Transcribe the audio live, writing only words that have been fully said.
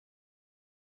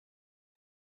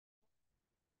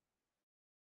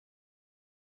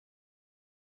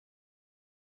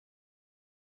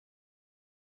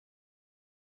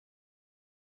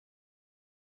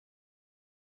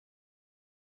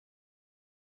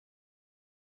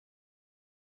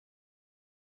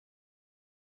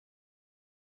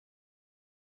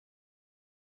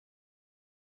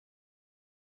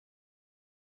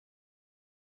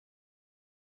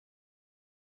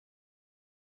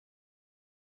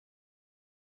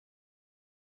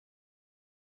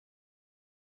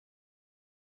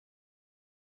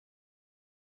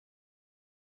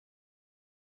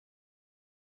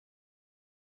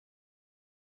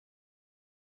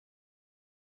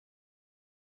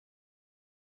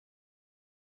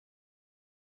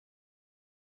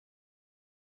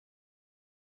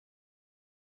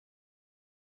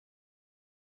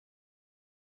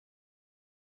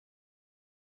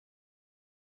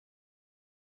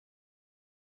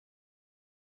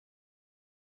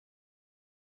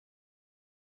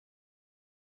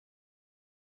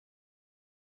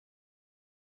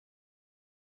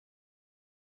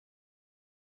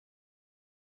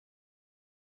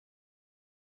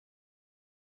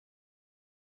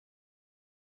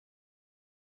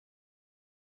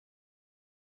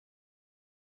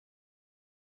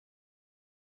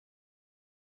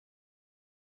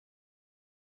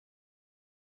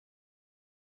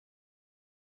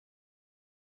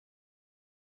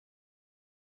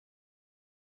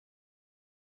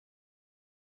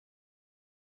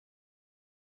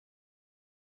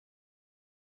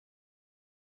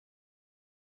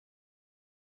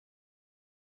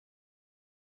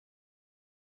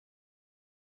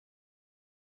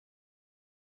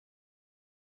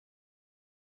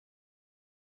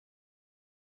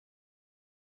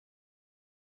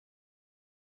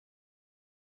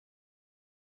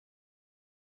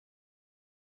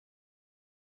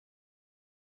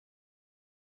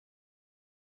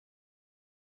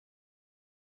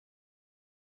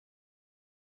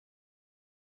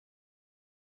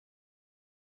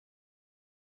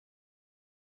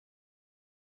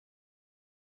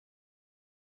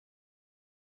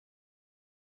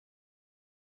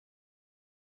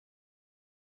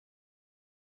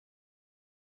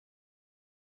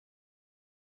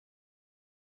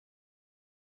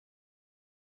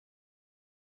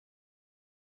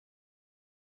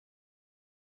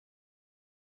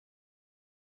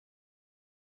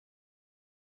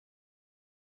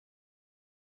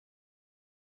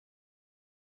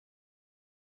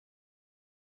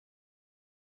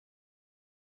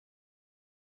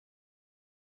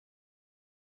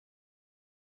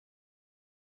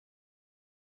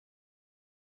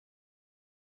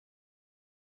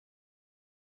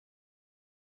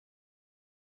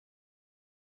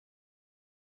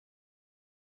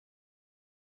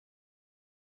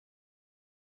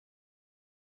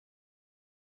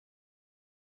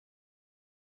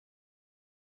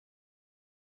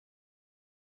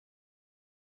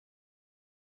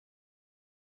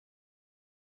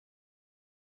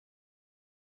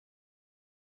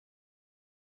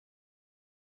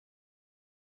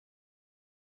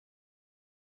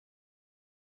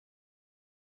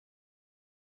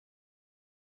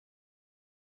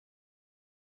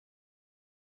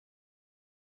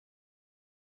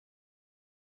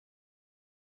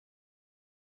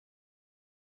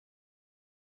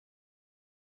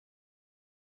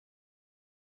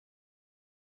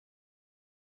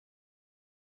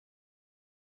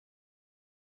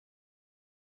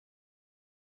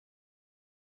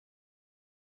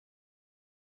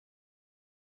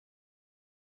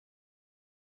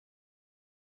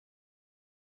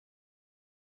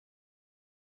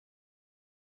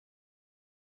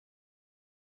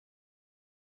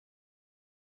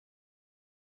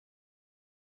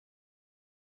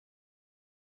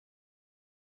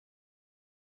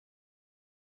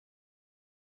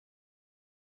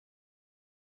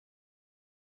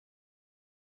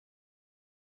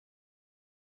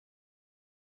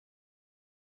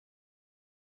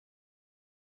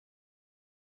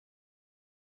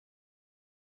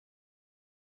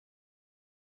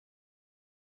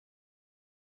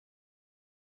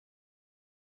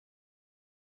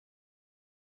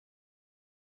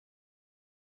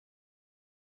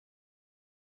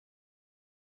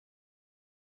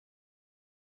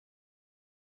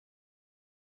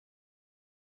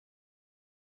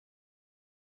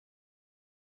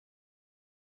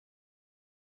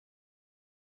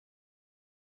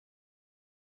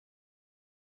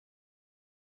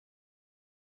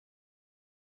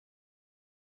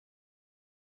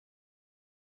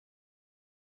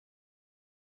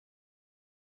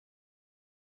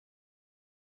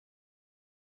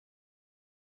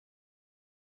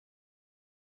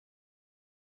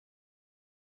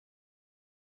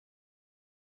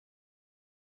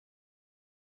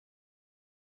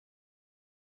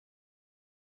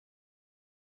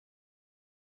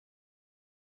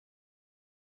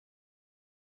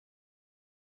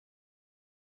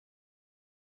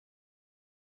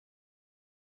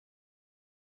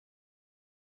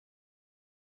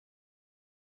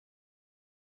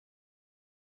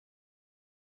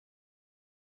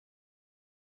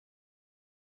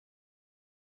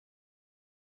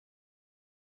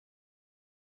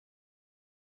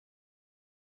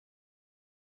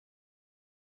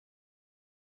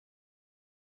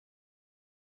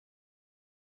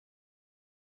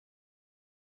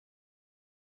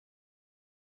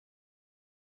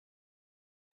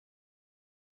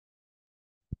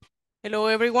Hello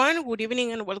everyone, good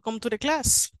evening and welcome to the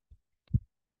class.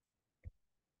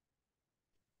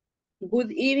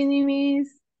 Good evening, Miss.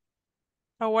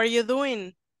 How are you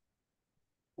doing?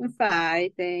 I'm fine,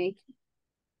 thank you.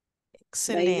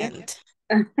 Excellent.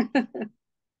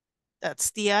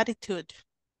 That's the attitude.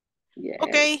 Yes.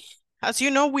 Okay, as you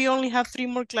know, we only have 3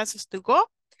 more classes to go.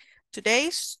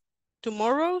 Today's,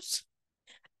 tomorrow's,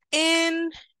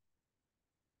 and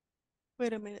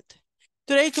wait a minute.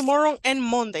 Today, tomorrow, and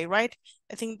Monday, right?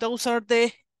 I think those are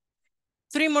the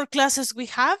 3 more classes we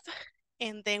have,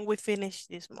 and then we finish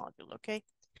this module, okay?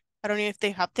 I don't know if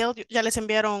they have told you. Ya les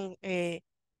enviaron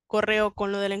correo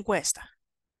con lo de la encuesta.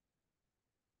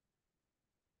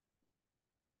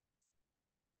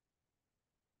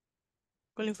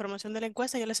 Con la información de la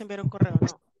encuesta ya les enviaron correo,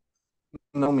 ¿no?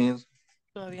 No, miss.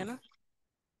 Todavía no.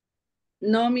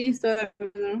 No, Miss, todavía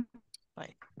no.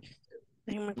 Bye.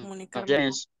 Déjenme comunicarme.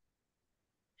 Yes.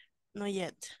 No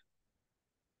yet.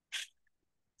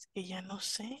 Es que ya no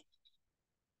sé.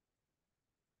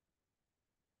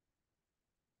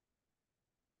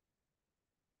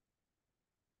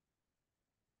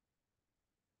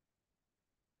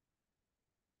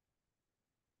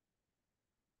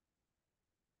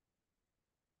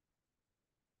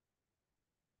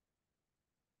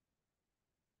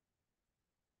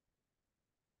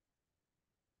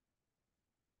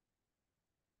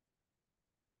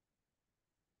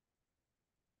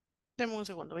 Deme un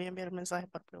segundo, voy a enviar mensaje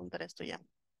para preguntar esto ya.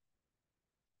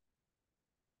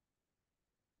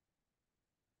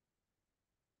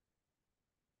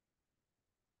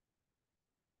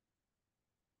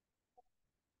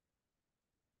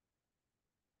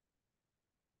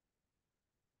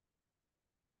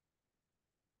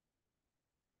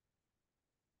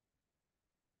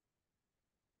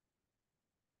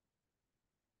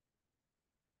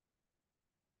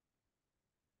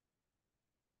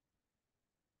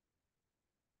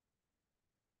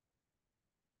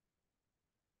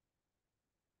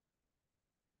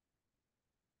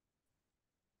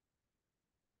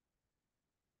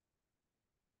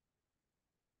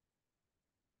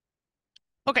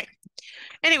 Ok.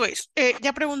 Anyways,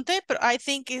 ya pregunté, pero I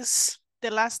think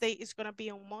the last day is gonna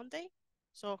be on Monday.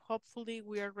 So hopefully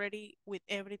we are ready with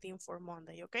everything for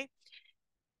Monday, okay?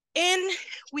 And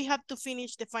we have to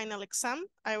finish the final exam.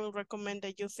 I will recommend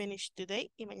that you finish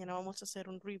today. Y mañana vamos a hacer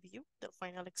un review del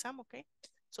final exam, okay?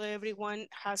 So everyone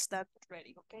has that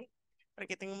ready, okay? Para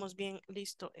que tengamos bien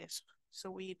listo eso. So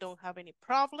we don't have any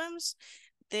problems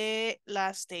the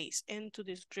last days into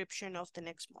the description of the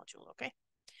next module, okay?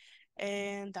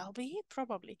 And that'll be it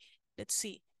probably. Let's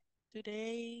see.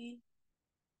 Today,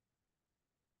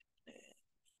 let me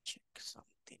check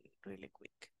something really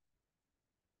quick.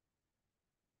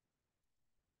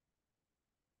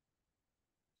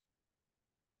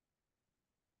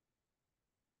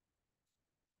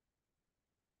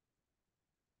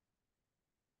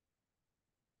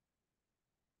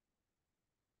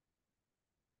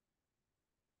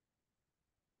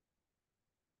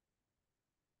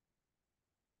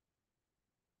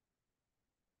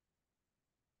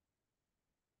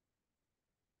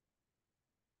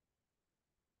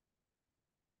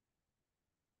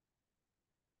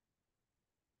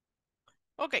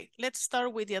 Okay, let's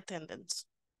start with the attendance.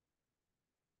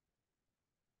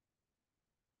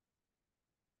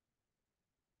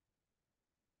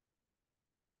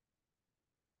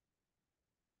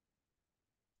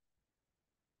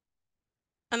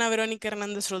 Ana Verónica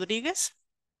Hernández Rodríguez.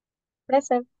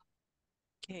 Present.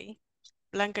 Okay.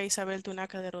 Blanca Isabel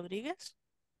Tunaca de Rodríguez.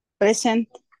 Present.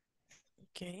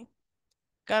 Okay.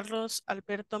 Carlos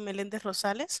Alberto Meléndez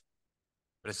Rosales.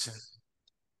 Present.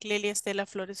 Clelia Estela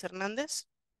Flores Hernández.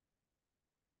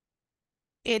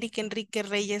 Eric Enrique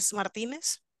Reyes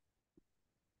Martínez.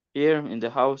 Here in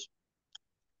the house.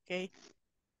 Okay.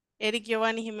 Eric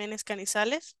Giovanni Jiménez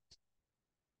Canizales.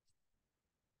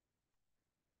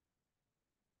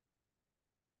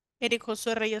 Eric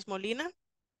Josué Reyes Molina.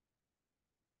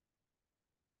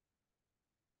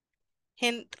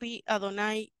 Henry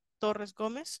Adonai Torres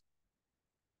Gómez.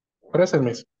 Present,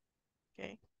 Miss.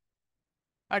 Okay.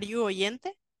 Are you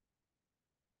oyente?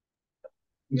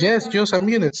 Yes, just a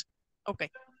minute.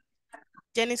 Okay.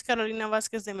 Janice Carolina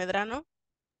Vázquez de Medrano.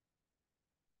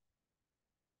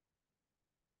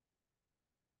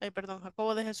 Ay, perdón,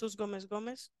 Jacobo de Jesús Gómez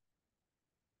Gómez.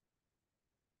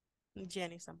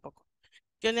 Janice tampoco.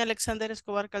 Johnny Alexander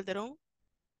Escobar Calderón.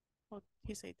 Oh,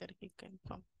 he said that he can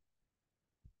come.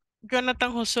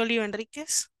 Jonathan Josolio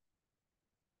Enríquez.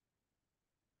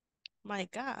 My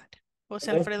God.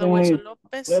 José Alfredo Hueso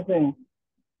López.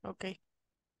 Okay.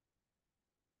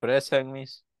 Present,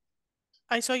 miss.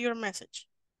 I saw your message.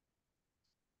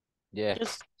 Yeah.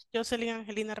 Jocelyn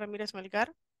Angelina Ramírez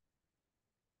Melgar.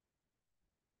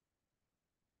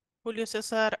 Julio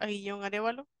César Aguillón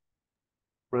Arevalo.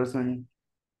 Present.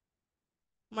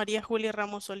 María Julia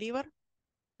Ramos Olivar.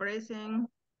 Present.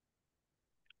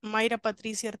 Mayra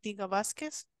Patricia Artiga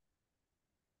Vázquez.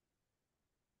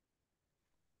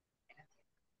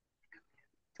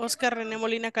 Oscar René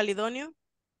Molina Calidonio.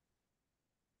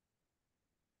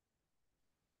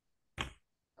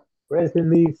 Present,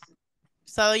 Miss.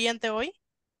 ¿Está oyente hoy?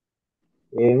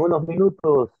 En unos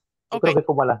minutos, yo Ok, creo que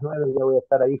como a las 9 ya voy a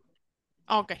estar ahí.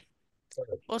 ok.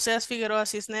 Oseas Figueroa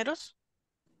Cisneros.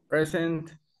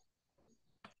 Present.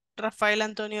 Rafael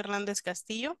Antonio Hernández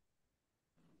Castillo.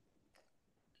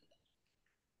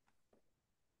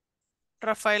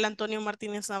 Rafael Antonio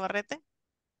Martínez Navarrete.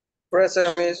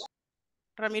 Present, Miss.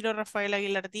 Ramiro Rafael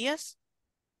Aguilar Díaz.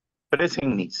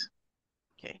 Present, Miss.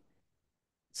 Ok.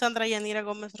 Sandra Yanira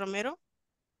Gómez Romero.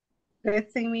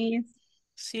 Present, Miss.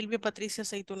 Silvia Patricia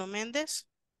Aceituno Méndez.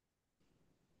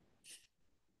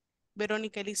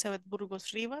 Verónica Elizabeth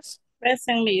Burgos Rivas.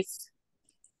 Present, Miss.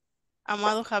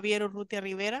 Amado Javier Urrutia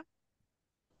Rivera.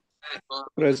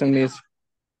 Present, Miss.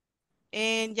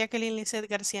 And Jacqueline Lizeth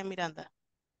García Miranda.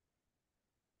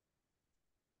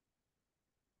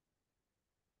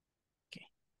 Okay.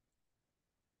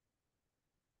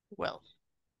 Well.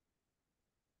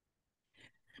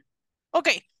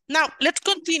 Okay, now let's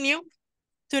continue.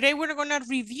 Today we're going to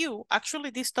review, actually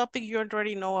this topic you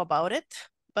already know about it,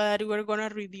 but we're going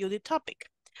to review the topic.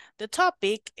 The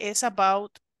topic is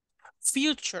about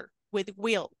future with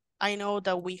will. I know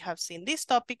that we have seen this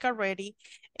topic already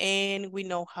and we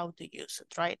know how to use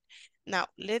it, right? Now,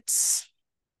 let's,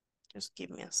 just give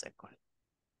me a second.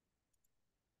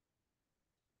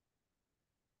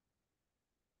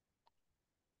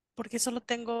 Porque solo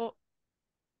tengo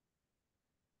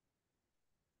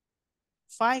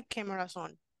 5 cameras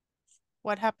on.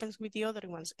 What happens with the other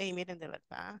ones? Hey, miren, de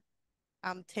verdad.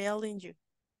 I'm telling you.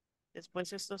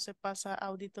 Después esto se pasa a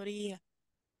auditoría.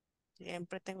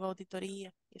 Siempre tengo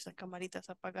auditoría. Y esas camaritas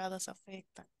apagadas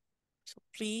afectan. So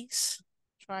please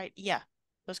try. Yeah.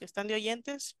 Los que están de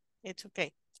oyentes, it's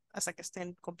okay. Hasta que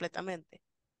estén completamente.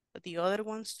 But the other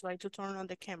ones, try to turn on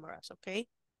the cameras, okay?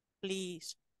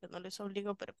 Please. Yo no les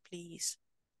obligo, pero please.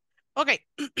 Okay.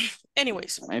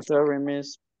 Anyways. I'm sorry,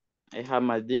 Miss. I have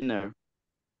my dinner.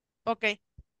 Okay.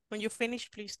 When you finish,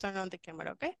 please turn on the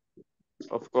camera, okay?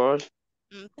 Of course.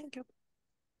 Thank you.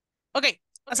 Okay.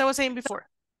 As I was saying before.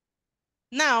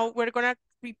 Now we're going to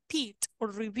repeat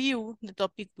or review the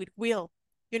topic with will.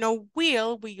 You know,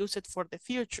 will, we use it for the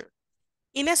future.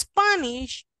 In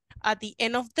Spanish, at the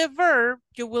end of the verb,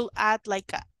 you will add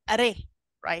like a haré,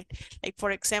 right? Like,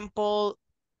 for example,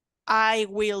 I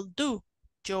will do,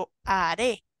 yo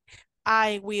haré.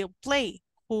 I will play,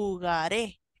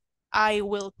 jugaré. I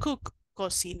will cook,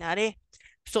 cocinaré.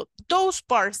 So those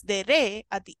parts, the re,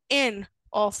 at the end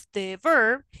of the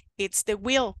verb, it's the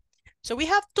will. So we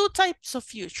have 2 types of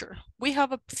future. We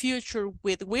have a future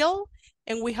with will,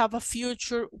 and we have a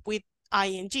future with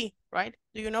ing, right?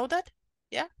 Do you know that?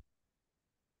 Yeah?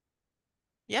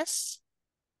 Yes?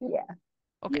 Yeah.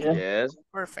 Okay, Yes.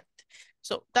 perfect.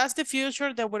 So that's the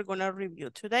future that we're gonna review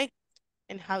today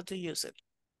and how to use it.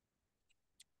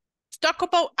 Let's talk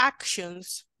about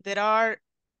actions that are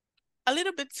a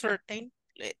little bit certain.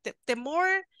 The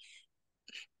more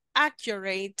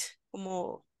accurate,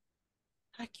 como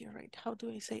accurate, how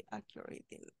do I say accurate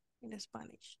in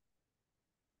Spanish?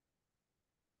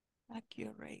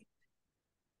 Accurate.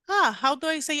 How do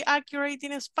I say accurate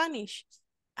in Spanish?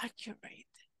 Accurate.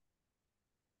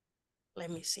 Let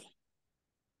me see.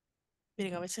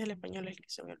 Miren, a veces el español es el que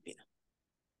se me olvida.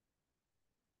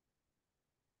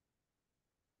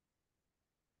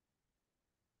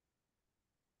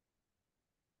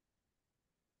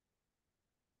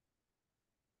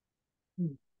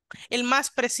 El más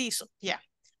preciso, yeah.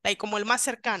 Like como el más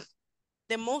cercano.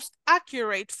 The most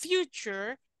accurate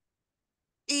future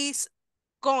is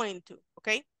going to,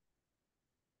 okay?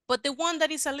 But the one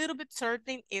that is a little bit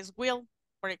certain is will.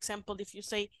 For example, if you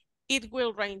say, it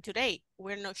will rain today,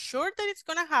 we're not sure that it's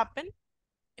gonna happen.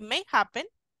 It may happen,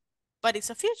 but it's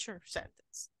a future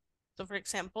sentence. So for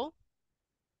example,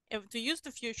 if to use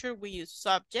the future, we use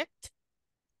subject,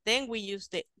 then we use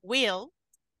the will,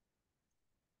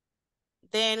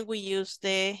 then we use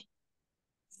the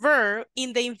verb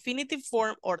in the infinitive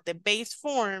form or the base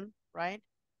form, right?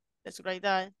 Let's write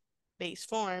that, base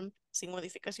form, sin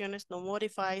modificaciones, no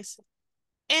modifies,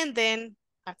 and then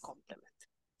a complement.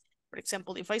 For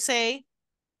example, if I say,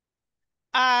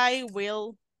 I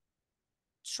will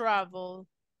travel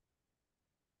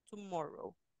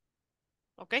tomorrow,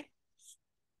 okay?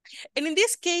 And in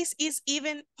this case, it's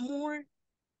even more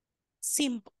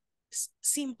Simple.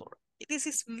 Simple. This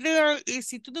is very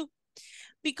easy to do.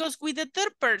 Because with the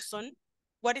third person,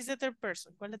 what is the third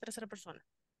person? ¿Cuál es la tercera persona?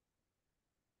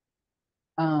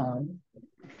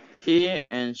 He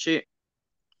and she.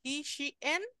 He, she,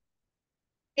 and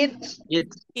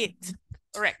It. it.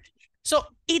 Correct. So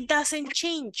it doesn't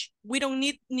change. We don't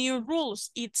need new rules.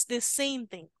 It's the same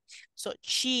thing. So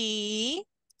she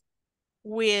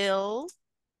will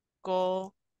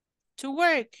go to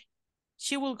work.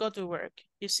 She will go to work.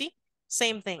 You see?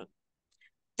 Same thing.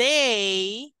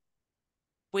 They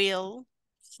will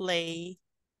play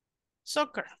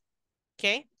soccer.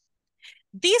 Okay?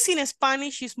 This in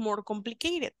Spanish is more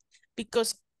complicated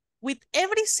because with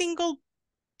every single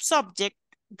subject,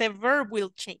 the verb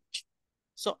will change.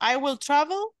 So, I will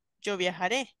travel, yo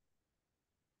viajaré.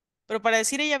 Pero para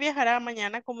decir ella viajará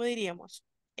mañana, ¿cómo diríamos?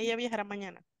 Ella viajará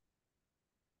mañana.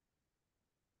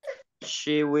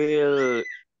 She will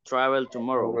travel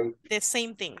tomorrow. The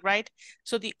same thing, right?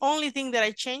 So, the only thing that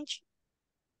I change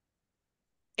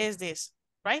is this,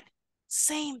 right?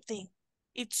 Same thing.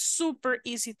 It's super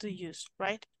easy to use,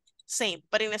 right? Same.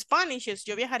 But in Spanish, is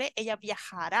yo viajaré, ella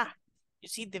viajará. You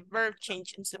see, the verb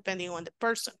changes depending on the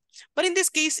person. But in this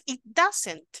case, it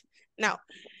doesn't. Now,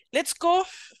 let's go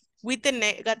with the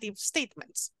negative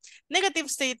statements. Negative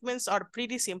statements are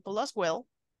pretty simple as well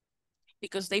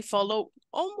because they follow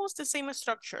almost the same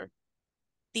structure.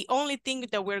 The only thing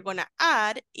that we're going to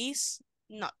add is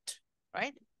not,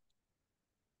 right?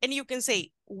 And you can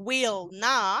say will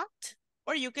not,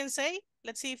 or you can say,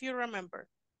 let's see if you remember,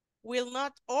 will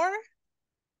not or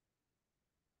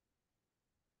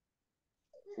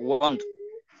Won't.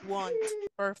 won't.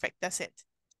 Perfect, that's it.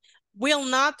 Will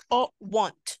not or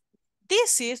won't.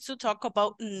 This is to talk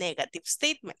about negative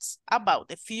statements about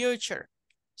the future.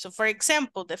 So for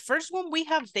example, the first one we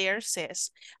have there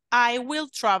says, I will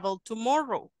travel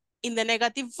tomorrow. In the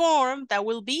negative form, that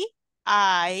will be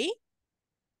I.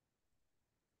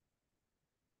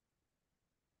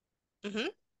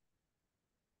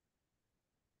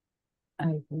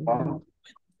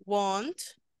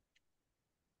 Won't.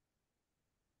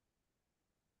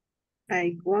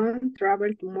 I won't travel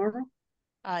tomorrow.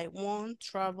 I won't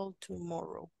travel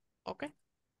tomorrow. Okay.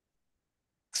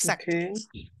 Exactly.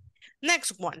 Okay.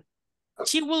 Next one.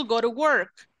 She will go to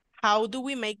work. How do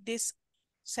we make this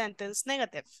sentence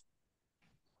negative?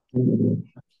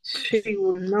 She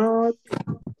will not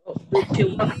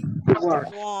She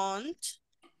work. won't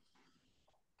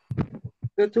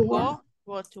Go to work.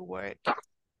 go to work.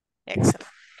 Excellent.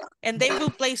 And they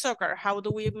will play soccer. How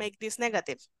do we make this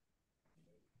negative?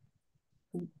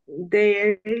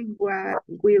 They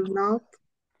will not.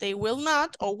 They will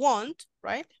not or won't,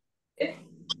 right?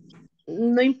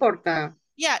 No importa.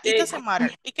 Yeah, it doesn't matter.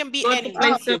 It can be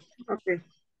anyone. Okay.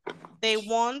 They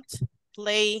won't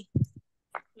play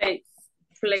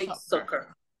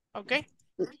soccer. Okay.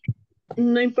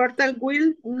 No importa el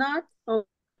will not. Or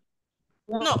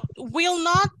No, will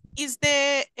not is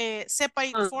the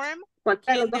separate form.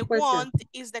 And the want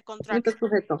is the contraction.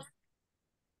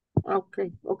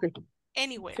 Okay, okay.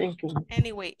 Anyway, Thank you.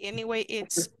 anyway,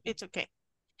 it's okay.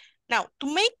 Now,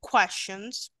 to make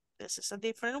questions, this is a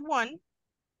different one.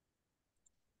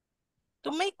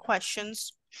 To make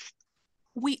questions,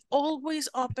 we always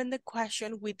open the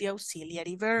question with the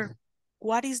auxiliary verb.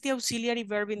 What is the auxiliary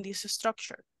verb in this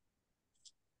structure?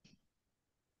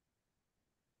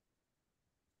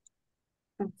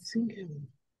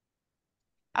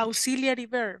 Auxiliary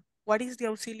verb. What is the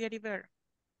auxiliary verb?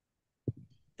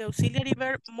 The auxiliary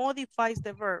verb modifies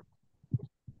the verb.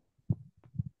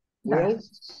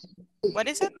 Yes. What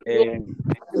is it?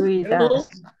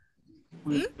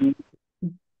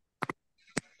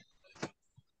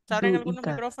 ¿Se abren algunos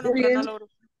micrófonos pero no logro?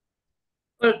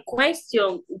 For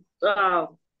question,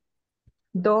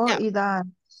 Do y da.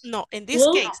 No, in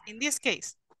this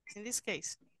case.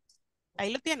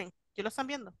 Ahí lo tienen. ¿Ya lo están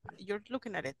viendo? You're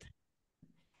looking at it.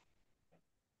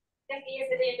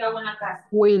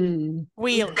 Will.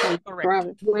 Will,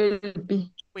 correct. Will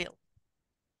be. Will.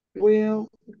 Will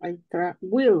I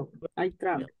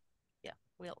travel? Yeah,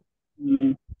 will.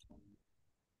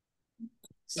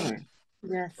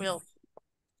 Yes. Will.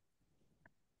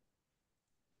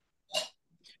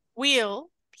 Will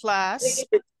plus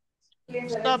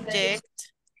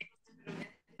subject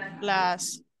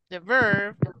plus the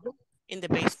verb in the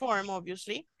base form,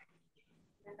 obviously.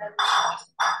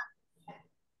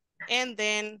 And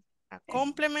then a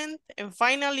complement. And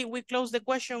finally, we close the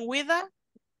question with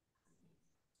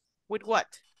what?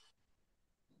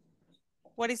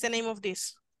 What is the name of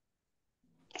this?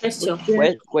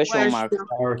 Question mark.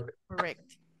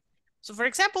 Correct. So for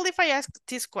example, if I ask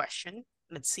this question,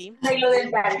 Let's see.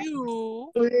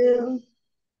 Will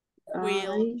Will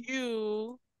I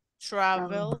you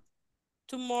travel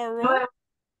tomorrow?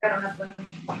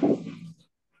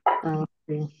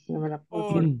 sí, no me la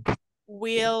Or puse.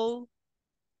 will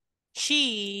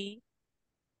she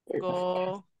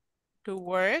go to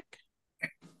work?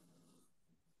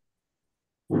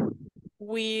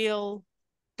 Will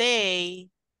they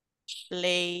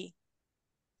play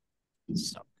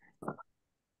soccer?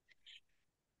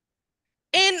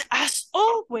 And as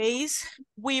always,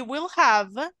 we will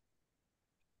have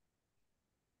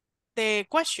the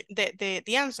question,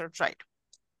 the answers, right?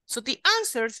 So the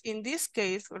answers in this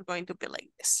case we're going to be like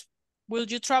this. Will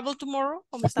you travel tomorrow?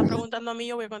 Como me están preguntando a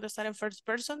mí, we're going to start in first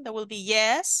person. That will be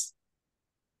yes.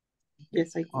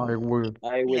 Yes, I I will.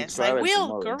 I will Yes, I travel will.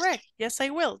 tomorrow. Correct. Yes, I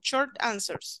will. Short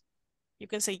answers. You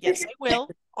can say yes, I will,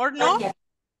 or no.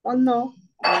 Oh, no.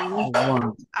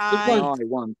 One. I No, I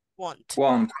won't. won't.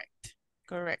 One.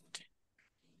 Correct.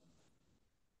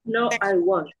 No, Next. I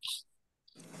won't.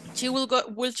 She will go.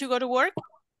 Will she go to work?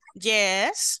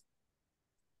 Yes,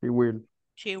 He will.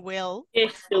 she will.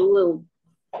 Yes, she will.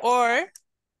 Or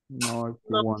No, he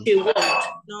No, won't. she won't.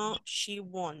 no, she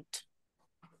won't.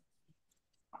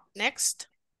 Next.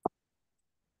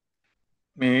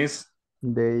 Miss,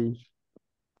 They,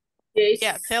 Yes,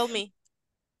 Yeah, tell me.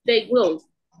 they will.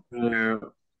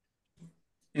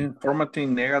 informative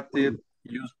negative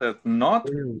use that not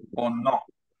or no.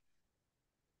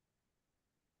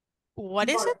 What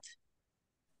is it?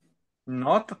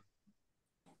 Not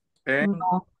and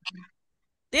No,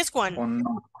 This one. or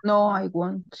no. no, I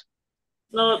won't.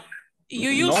 No, You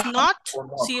use No not. or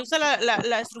not. Si usa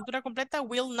la estructura completa,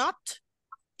 will not.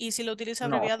 Y si lo utiliza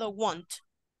No. abreviado, won't.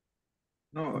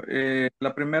 No,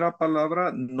 la primera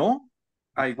palabra no,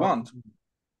 I want,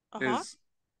 Ajá. es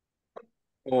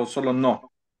o solo no.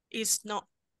 Is no.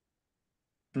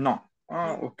 No.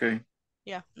 Ah, No. ok.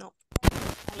 Yeah, no.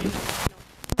 Only no, no.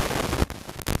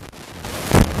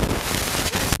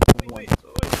 Uy, uy,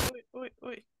 uy, uy,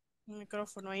 uy. Un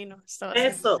micrófono ahí no estaba haciendo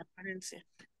eso. referencia.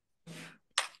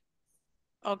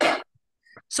 Okay.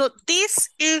 So this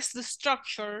is the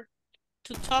structure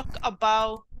to talk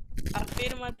about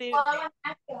affirmative,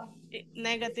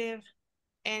 negative,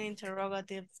 and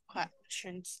interrogative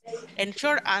questions and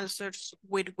short answers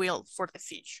with will for the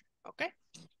future. Okay.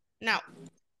 Now,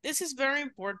 this is very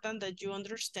important that you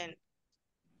understand.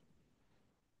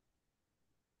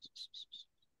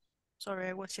 Sorry,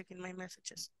 I was checking my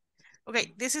messages.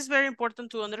 Okay, this is very important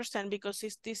to understand because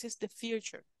this is the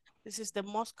future. This is the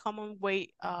most common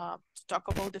way to talk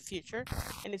about the future,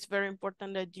 and it's very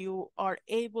important that you are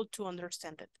able to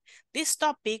understand it. This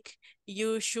topic,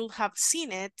 you should have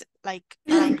seen it like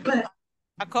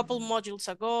a couple modules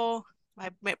ago,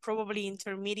 probably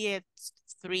intermediate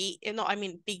 3, no, I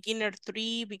mean beginner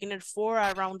 3, beginner 4,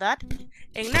 around that.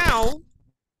 And now,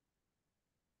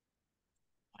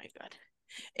 my God.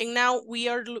 And now we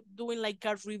are doing like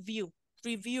a review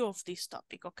of this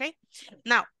topic, okay?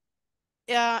 Now,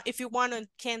 if you want and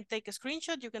can take a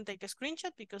screenshot, you can take a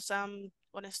screenshot because I'm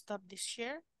gonna stop this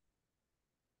share.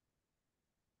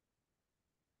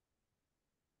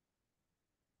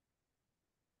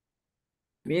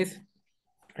 Miss,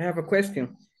 I have a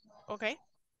question. Okay.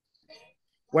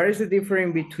 What is the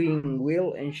difference between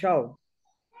will and shall?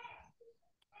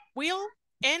 Will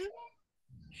and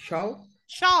Shall?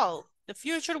 shall. The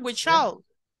future with shall.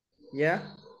 Yeah.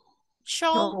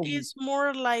 Shall Oh, is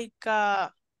more like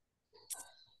a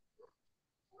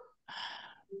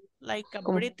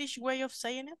como, British way of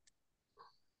saying it.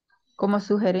 como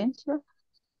sugerencia.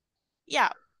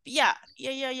 Yeah.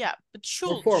 But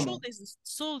More formal.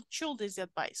 should is the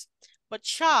advice. But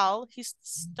shall, he's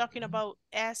talking about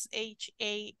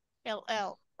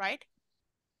shall, right?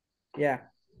 Yeah.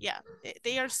 Yeah,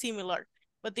 they are similar.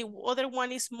 But the other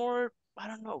one is more, I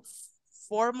don't know,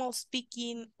 formal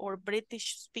speaking or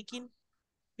British speaking,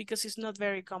 because it's not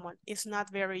very common. It's not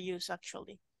very used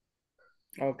actually.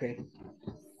 Okay.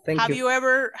 Thank Have you.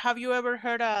 you ever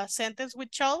heard a sentence with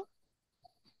shall?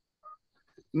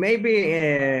 Maybe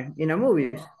in a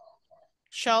movie.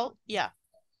 Shall, yeah.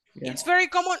 Yeah. It's very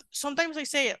common. Sometimes I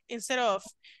say it instead of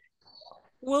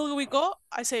will we go,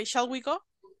 I say shall we go?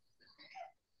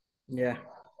 Yeah.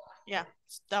 Yeah,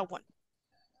 it's that one.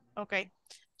 Okay.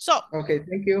 So, Okay,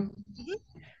 thank you.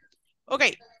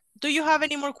 okay. Do you have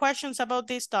any more questions about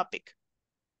this topic?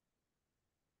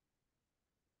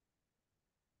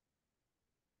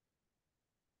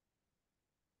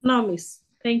 No, miss.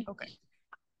 Thank you. Okay.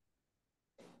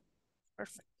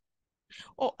 Perfect.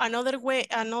 Oh,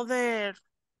 another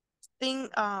thing,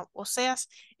 o sea,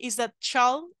 is that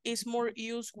shall is more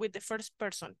used with the first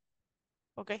person.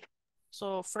 Okay.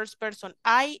 So first person,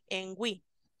 I and we.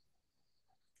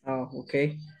 Oh,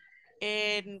 okay.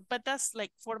 But that's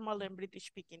like formal and British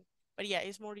speaking. But yeah,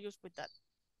 it's more used with that.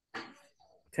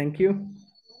 Thank you.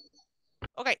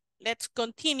 Okay, let's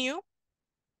continue.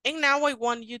 And now I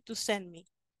want you to send me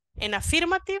an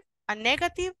affirmative, a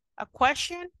negative, a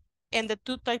question, and the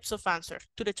two types of answer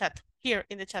to the chat, here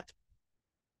in the chat.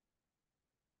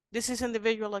 This is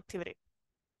individual activity.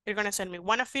 You're gonna send me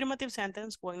one affirmative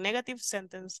sentence, one negative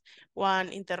sentence, one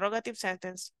interrogative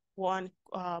sentence, one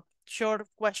short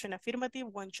question affirmative,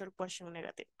 one short question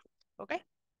negative, okay?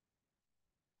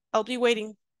 I'll be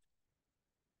waiting.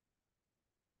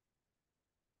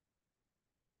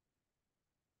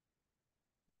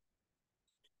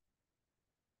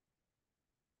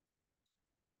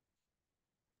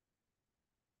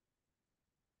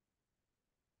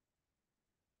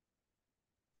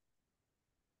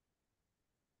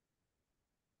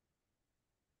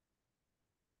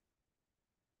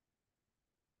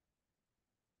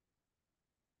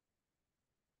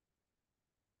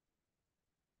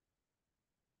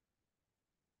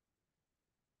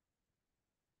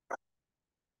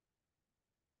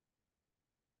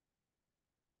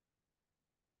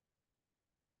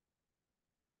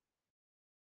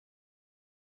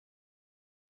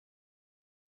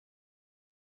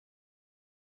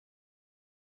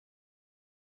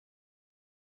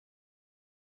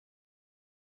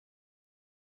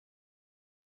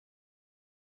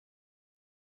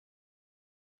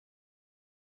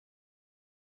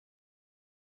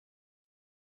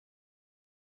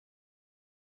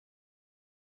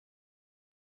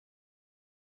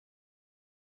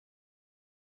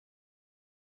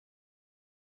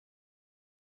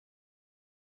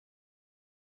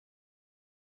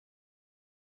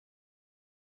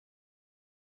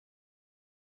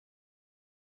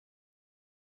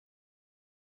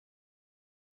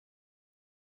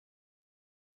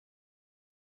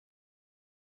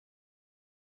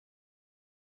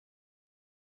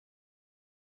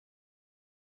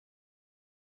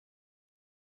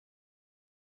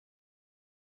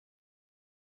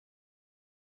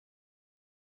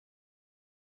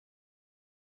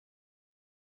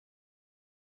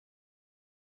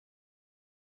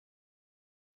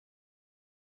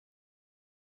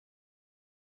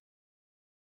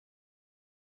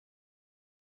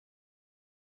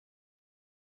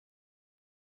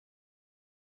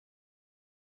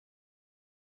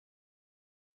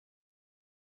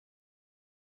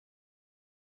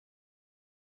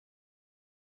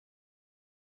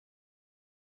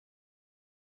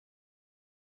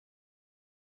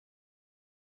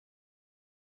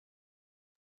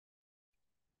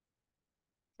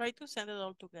 Try to send it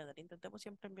all together. Intentemos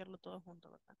siempre enviarlo todo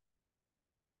junto, ¿verdad?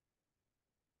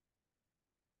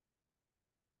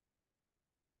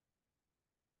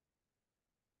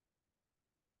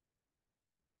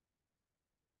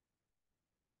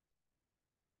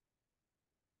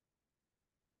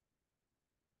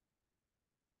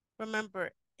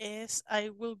 Remember, is I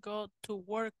will go to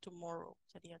work tomorrow.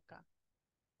 Sería acá.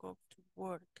 Go to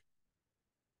work.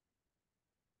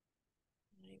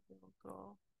 I will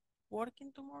go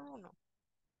working tomorrow. No.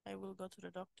 I will go to the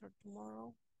doctor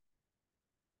tomorrow.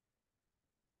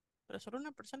 Pero solo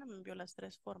una persona me envió las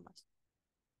tres formas.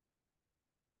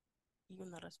 Y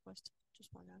una respuesta.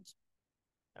 Just one answer.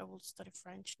 I will study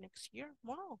French next year.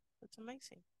 Wow, that's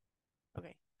amazing.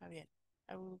 Okay, Javier.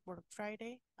 I will work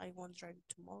Friday. I won't drive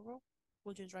tomorrow.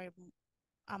 Will you drive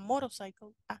a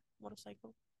motorcycle?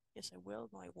 Motorcycle. Yes, I will.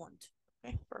 No, I won't.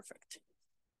 Okay, perfect.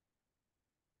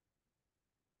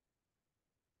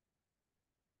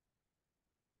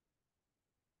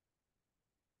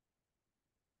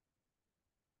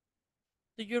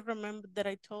 Do you remember that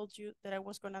I told you that I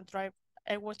was gonna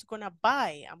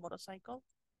buy a motorcycle?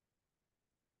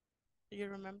 Do you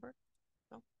remember?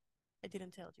 No, I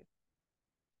didn't tell you.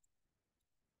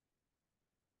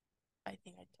 I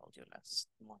think I told you last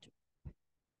module.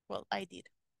 Well, I did.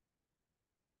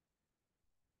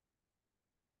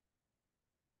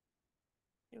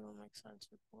 You will make science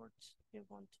reports. You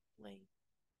want to play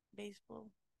baseball.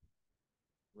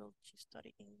 Will she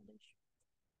study English?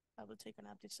 I will take a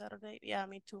nap this Saturday. Yeah,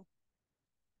 me too.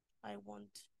 I want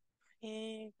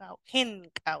hang out.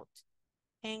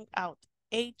 Hang out.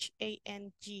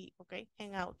 H-A-N-G. Okay,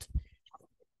 hang out.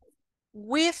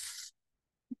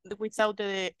 Without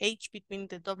the H between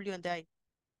the W and the I.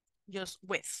 Just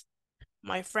with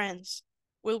my friends.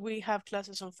 Will we have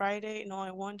classes on Friday? No,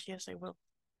 I won't. Yes, I will.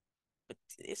 But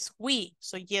it's we.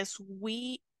 So yes,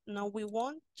 we. No, we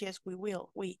won't. Yes, we will.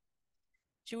 We.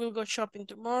 She will go shopping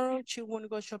tomorrow. She won't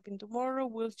go shopping tomorrow.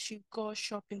 Will she go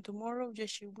shopping tomorrow? Yes,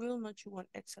 she will. No, she won't.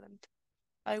 Excellent.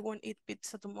 I won't eat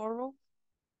pizza tomorrow.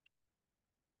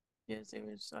 Yes, they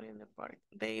will study in the park.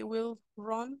 They will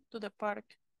run to the park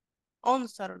on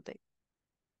Saturday.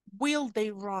 Will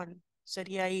they run?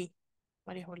 Sería ahí,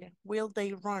 María Julia. Will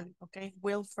they run? Okay,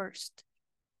 will first.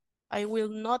 I will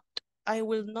not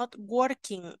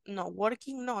working. No,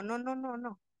 working, no.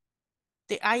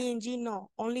 The ing,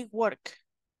 no, only work.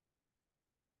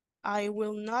 I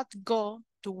will not go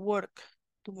to work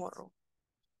tomorrow.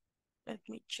 Let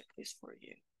me check this for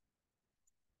you.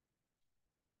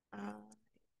 I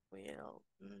will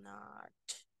not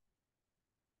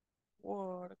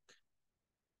work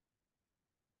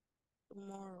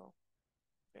tomorrow.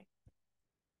 Okay.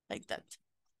 Like that.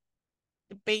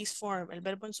 The base form, el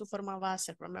verbo en su forma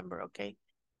base, remember, okay?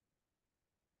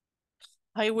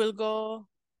 I will go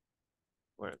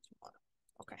work tomorrow.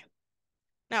 Okay.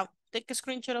 Now, take a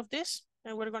screenshot of this,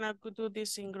 and we're gonna do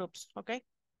this in groups, okay?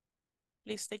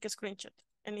 Please take a screenshot.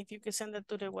 And if you can send it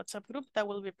to the WhatsApp group, that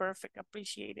will be perfect.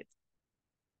 Appreciate it.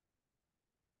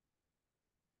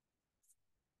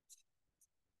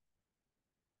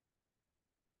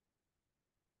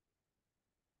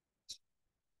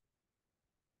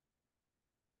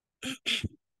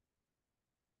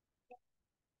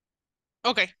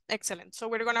 Okay, excellent. So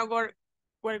we're gonna go,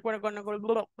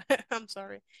 I'm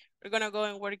sorry. We're gonna go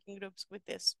in working groups with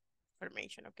this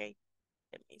information, okay?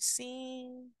 Let me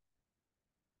see.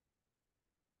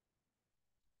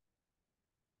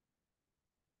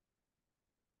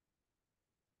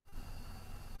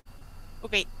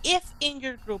 Okay, if in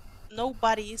your group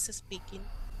nobody is speaking,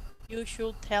 you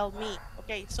should tell me.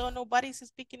 Okay, so nobody's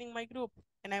speaking in my group,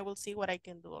 and I will see what I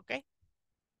can do, okay?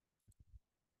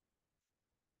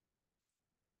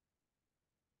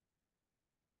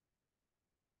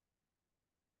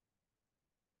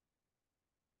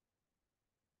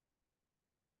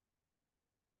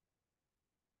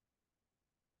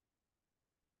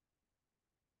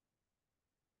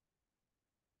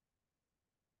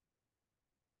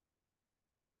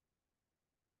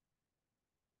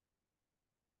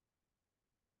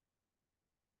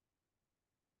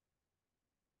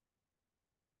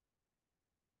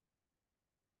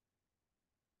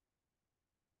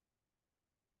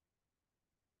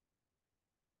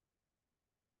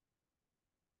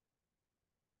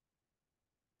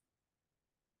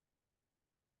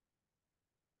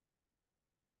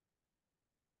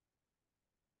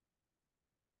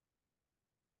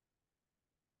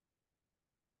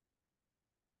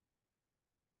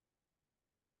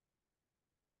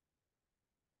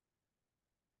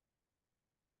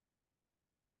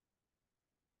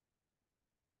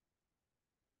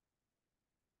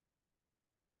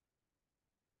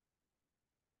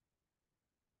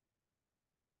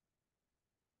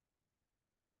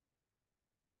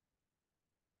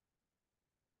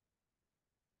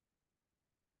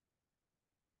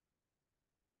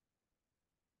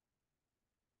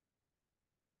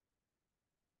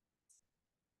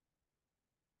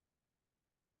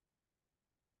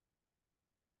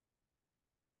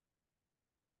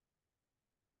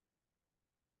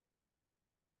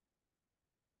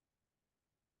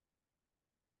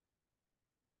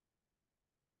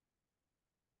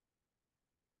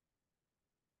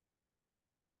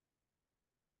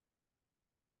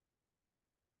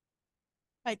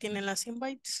 Ahí tienen las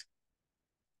invites.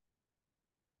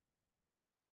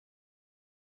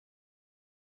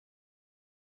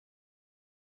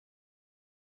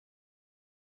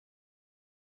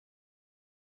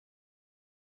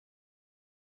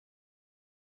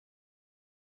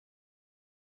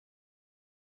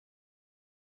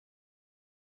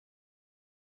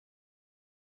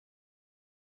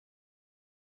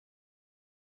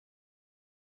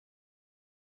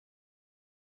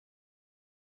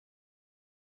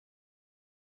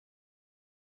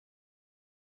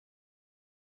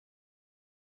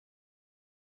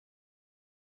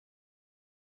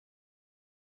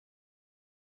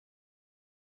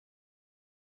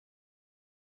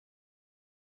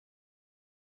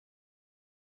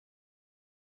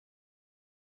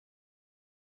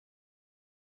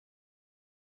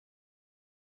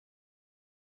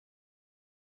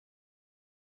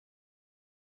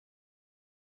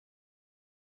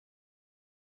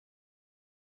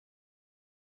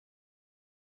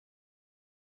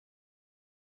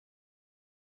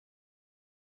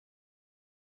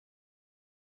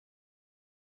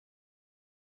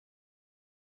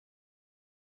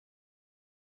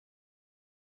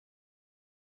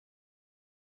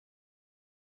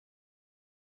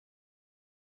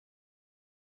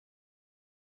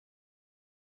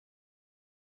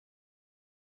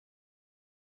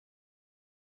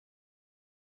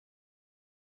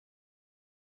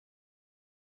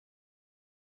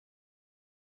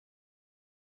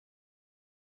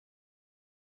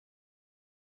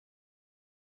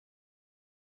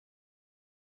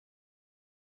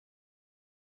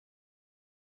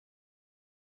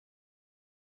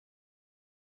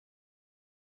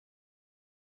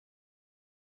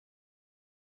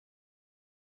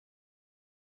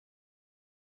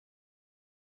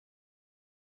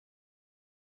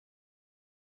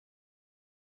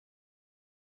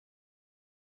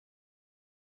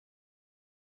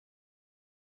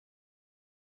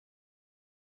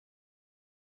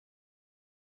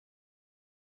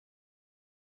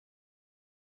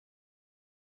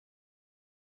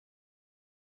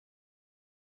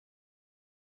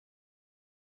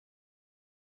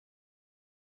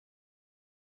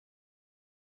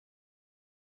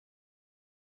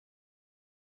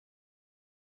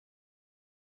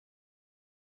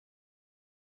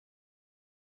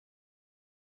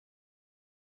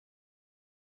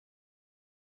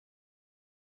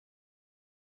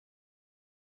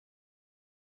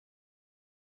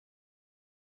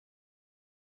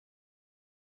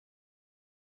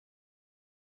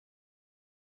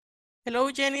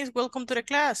 Hello, Janice. Welcome to the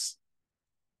class.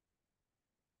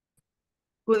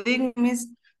 Good evening, Miss.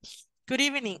 Good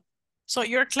evening. So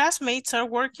your classmates are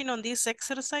working on this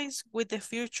exercise with the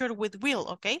future with will,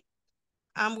 okay?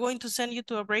 I'm going to send you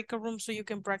to a breakout room so you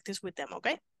can practice with them,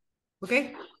 okay?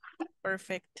 Okay.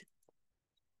 Perfect.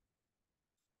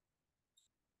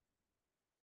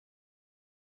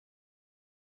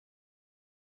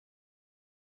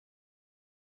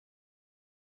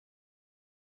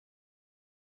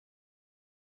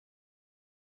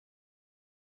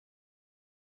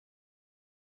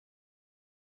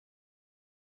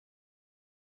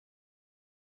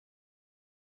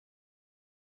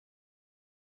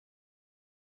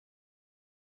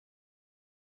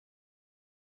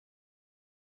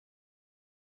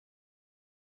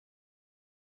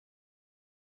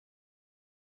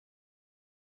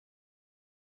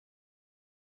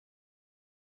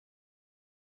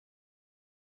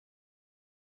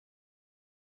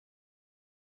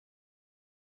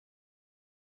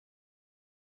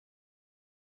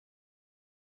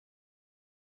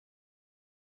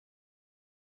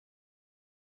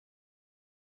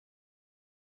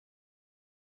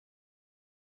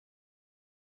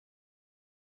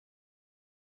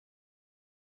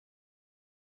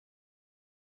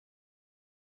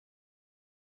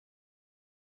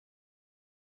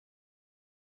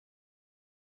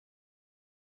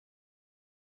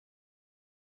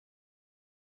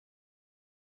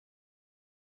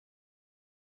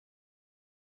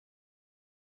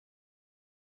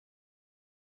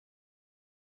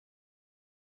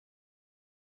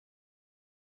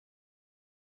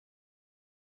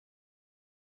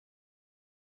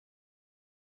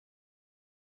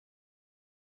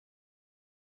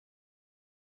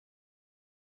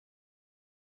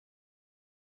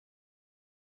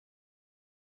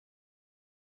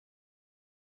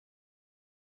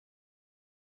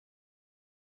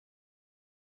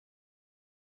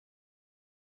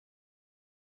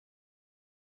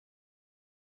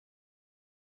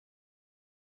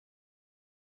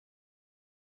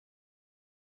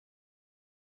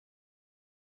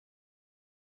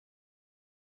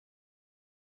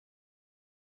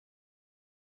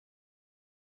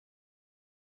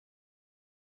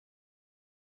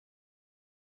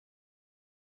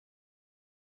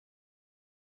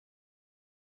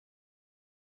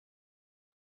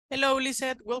 Hello,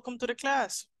 Lisette. Welcome to the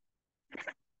class.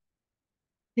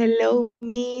 Hello,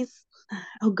 Miss.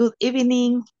 Oh, good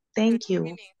evening. Good Thank you.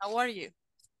 evening. How are you?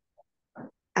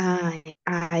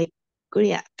 I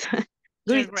great.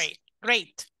 You're Great. great.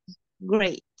 Great.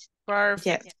 Great.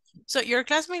 Perfect. Yes. So your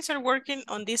classmates are working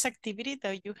on this activity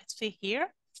that you see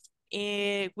here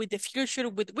with the future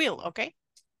with will, okay?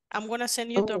 I'm gonna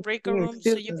send you to a Oh, breakout yes. room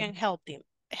so you Future. can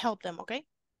help them, okay?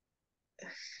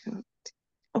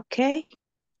 Okay.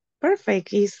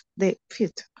 Perfect is the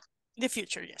future. The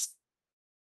future, yes.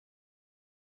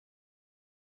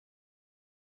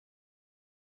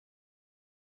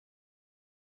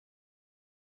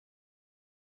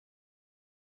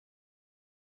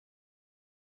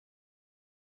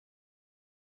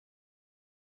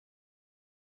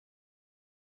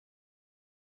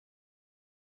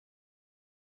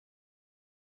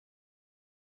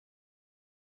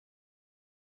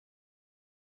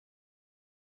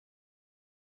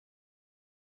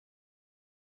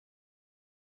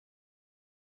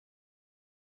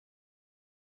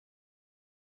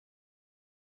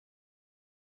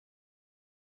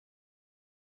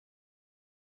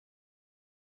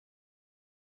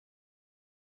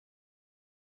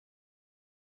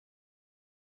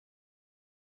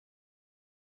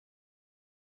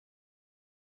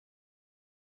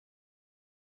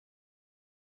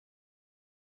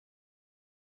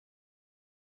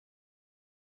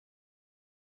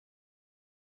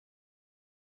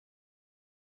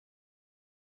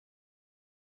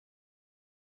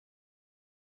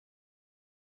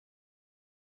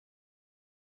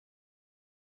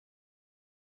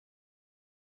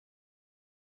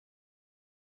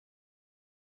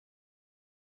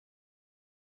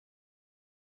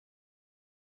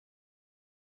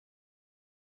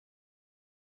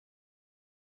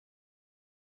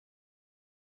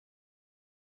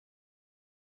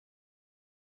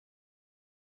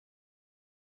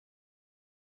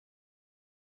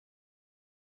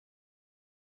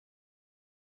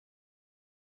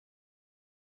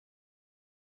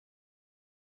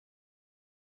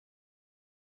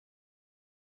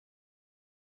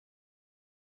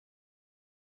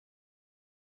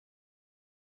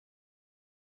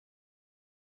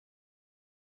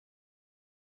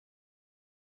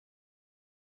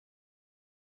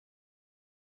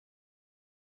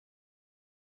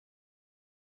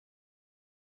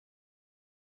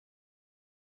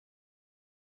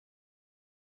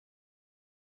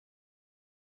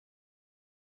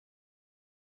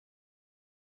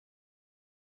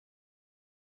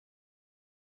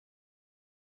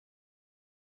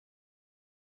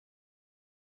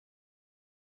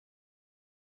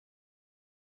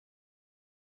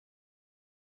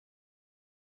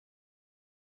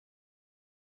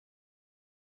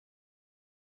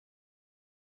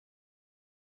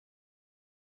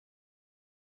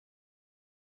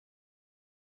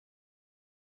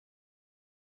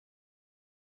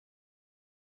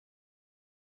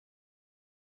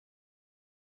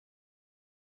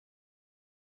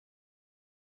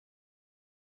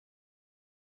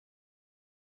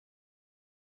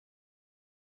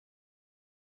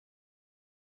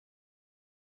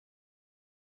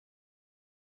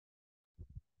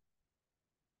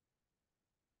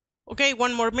 Okay,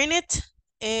 one more minute.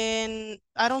 And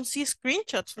I don't see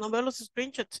screenshots. No veo los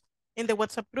screenshots in the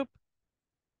WhatsApp group.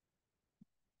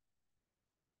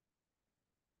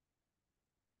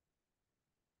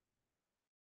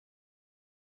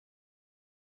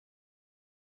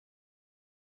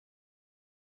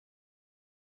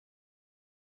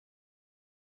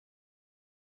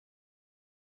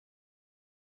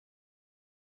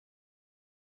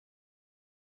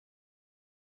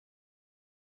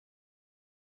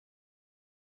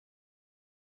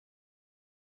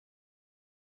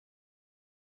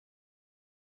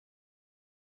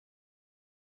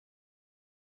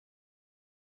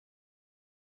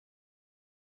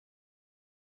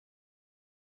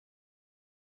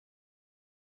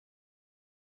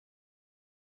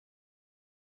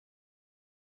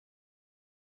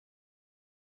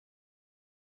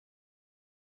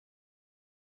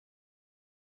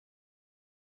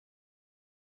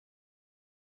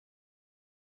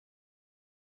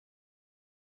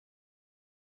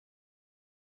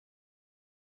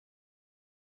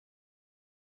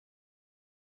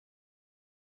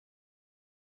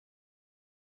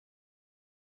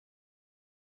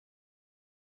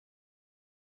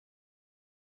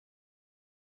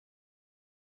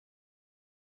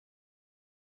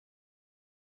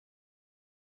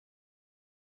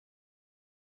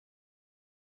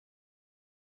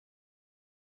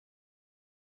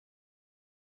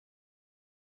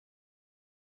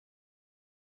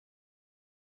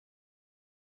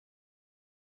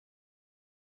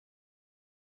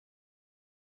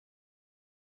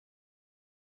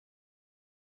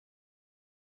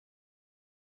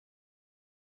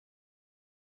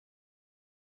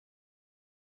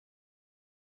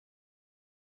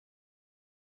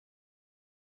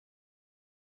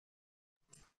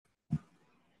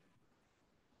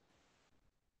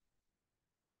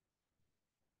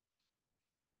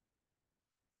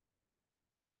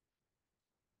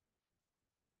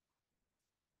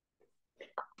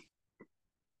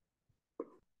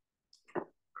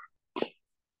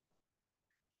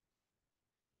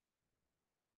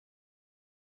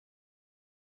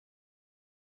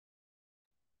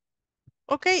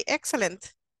 Okay,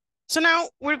 excellent. So now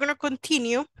we're going to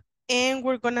continue and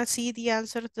we're going to see the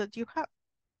answers that you have.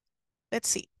 Let's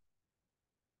see.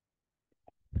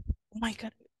 Oh my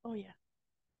God. Oh yeah.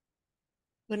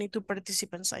 22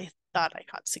 participants. I thought I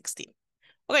had 16.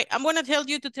 Okay, I'm going to tell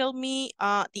you to tell me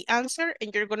the answer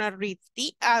and you're going to read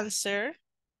the answer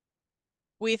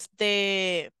with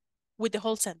the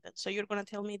whole sentence. So you're going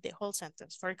to tell me the whole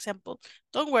sentence. For example,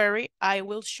 don't worry, I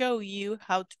will show you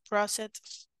how to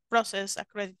process a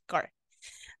credit card.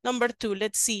 Number 2,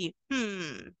 let's see.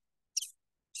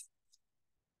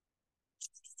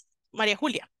 María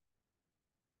Julia.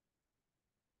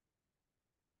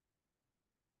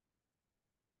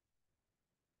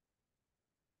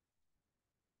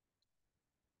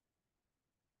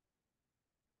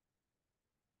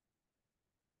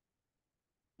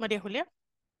 María Julia.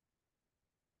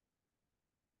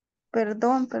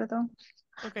 Perdón.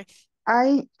 Okay.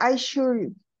 I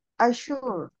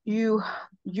sure you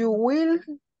will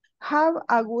have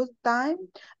a good time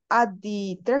at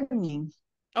the training.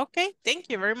 Okay, thank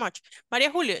you very much.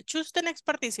 María Julia, choose the next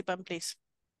participant, please.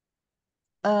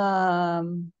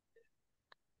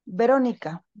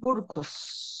 Verónica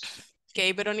Burgos.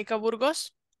 Okay, Verónica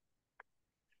Burgos.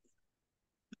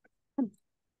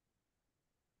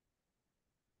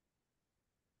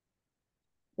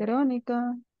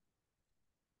 Verónica.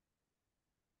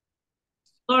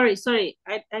 Sorry.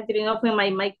 I didn't open my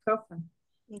microphone.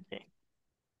 Okay.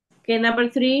 Okay, number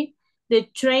 3, the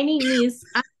training is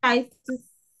analysis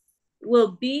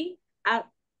will be a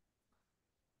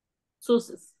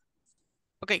success.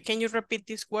 Okay, can you repeat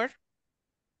this word?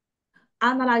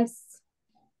 Analysis.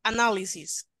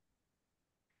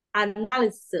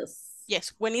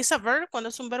 Yes, when it's a verb, cuando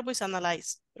es un verbo es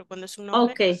analyze, pero cuando es un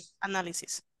nombre, Okay.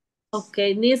 análisis.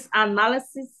 Okay, this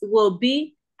analysis will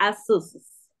be a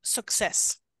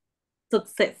Success.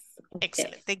 success. Okay.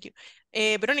 Excellent, thank you.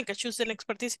 Verónica, choose the next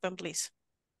participant, please.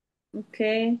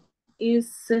 Okay,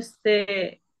 is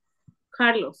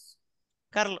Carlos.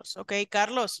 Carlos, okay,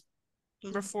 Carlos,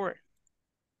 number 4.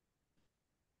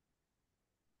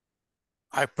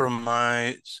 I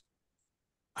promise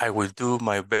I will do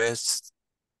my best.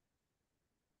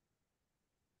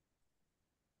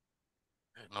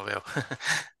 No veo.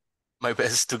 My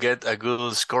best to get a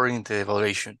good score in the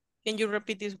evaluation. Can you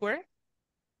repeat this word?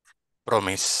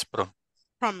 Promise.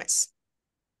 Promise.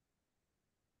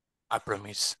 I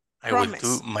promise. I Promise.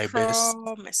 will do my best.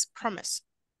 Promise.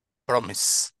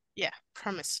 Promise. Yeah,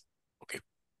 promise. Okay.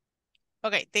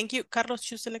 Okay, thank you. Carlos,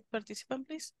 choose the next participant,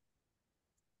 please.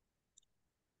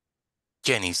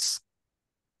 Jenny's.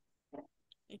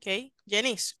 Okay,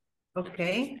 Janice.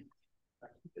 Okay.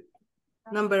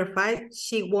 Number 5,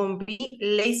 she won't be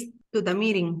late to the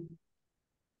meeting.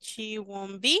 She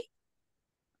won't be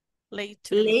late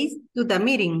to the meeting. Late to the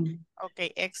meeting.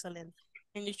 Okay, excellent.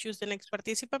 Can you choose the next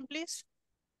participant, please?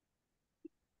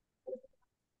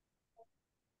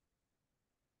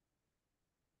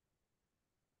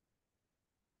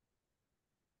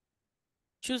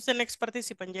 Choose the next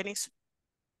participant, Janice.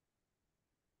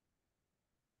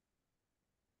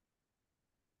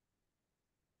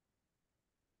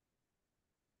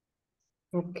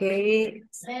 Okay.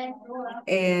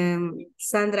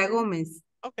 Sandra Gomez.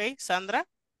 Okay, Sandra.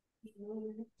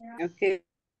 Okay.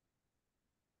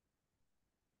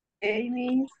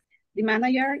 Amy, the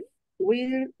manager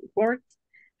will work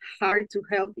hard to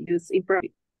help you improve.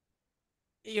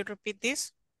 You repeat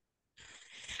this.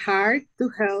 Hard to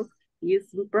help you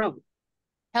improve.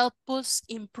 Help us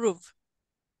improve.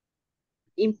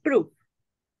 Improve.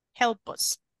 Help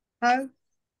us. Help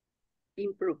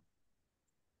improve.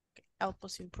 Okay, help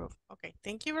us improve. Okay,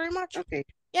 thank you very much. Okay.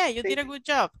 Yeah, you Thank did a good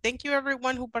job. Thank you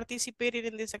everyone who participated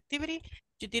in this activity.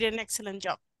 You did an excellent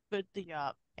job. Good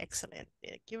job. Excellent.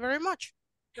 Thank you very much.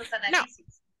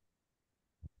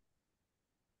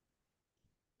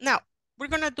 Now, we're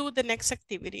going to do the next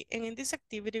activity. And in this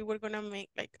activity, we're going to make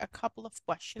like a couple of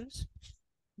questions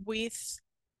with,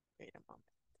 wait a moment.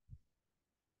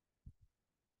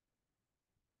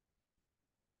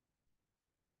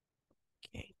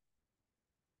 Okay.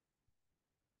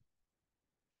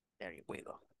 There we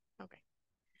go. Okay.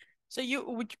 So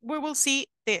we will see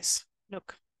this.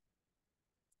 Look.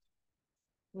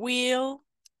 Will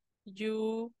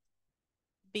you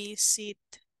visit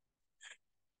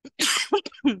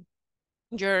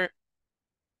your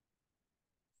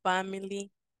family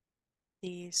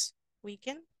this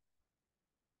weekend?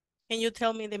 Can you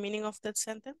tell me the meaning of that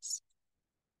sentence?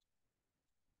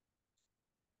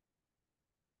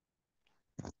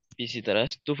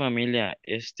 ¿Visitarás tu familia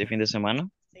este fin de semana?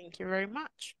 Thank you very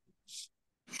much.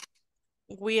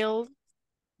 Will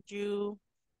you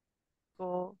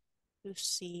go to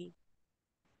see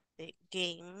the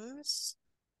games?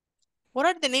 What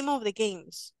are the name of the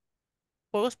games?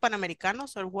 Juegos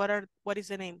Panamericanos or what is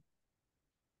the name?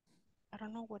 I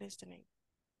don't know what is the name.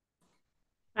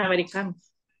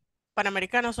 Americanos.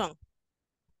 Panamericanos son.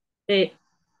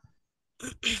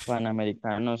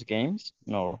 Panamericanos Games?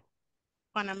 No.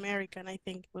 Pan American, I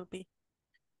think will be.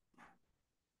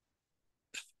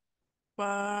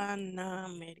 Pan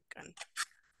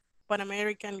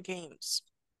American Games.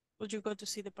 Would you go to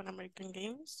see the Pan American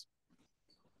Games?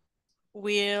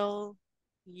 Will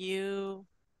you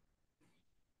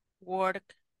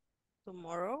work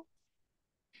tomorrow?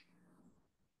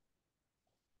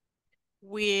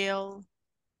 Will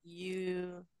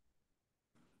you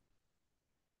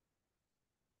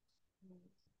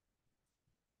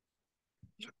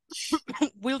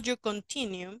will you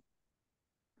continue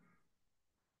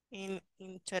in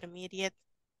intermediate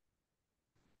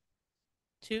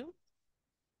 2?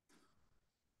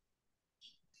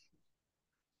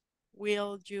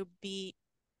 Will you be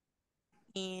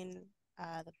in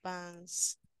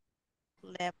advanced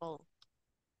level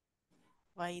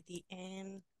by the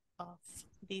end of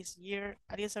this year?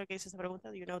 ¿Alguien sabe qué dice esa pregunta?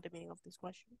 Do you know the meaning of this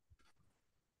question?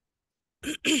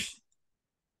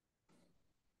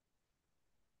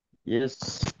 Yes.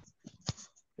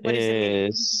 What is the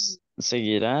meaning?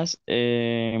 ¿Seguirás O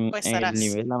en estarás. el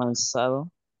nivel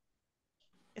avanzado?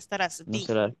 Estarás. No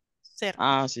será. Ser.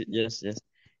 Ah, sí, yes.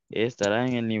 ¿Estará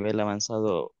en el nivel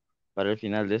avanzado para el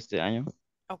final de este año?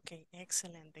 Okay,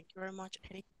 excellent. Thank you very much,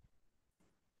 Eric.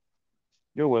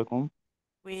 You're welcome.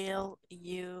 Will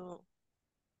you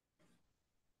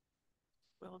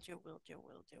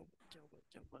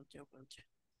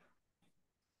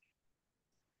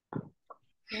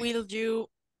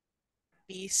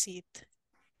visit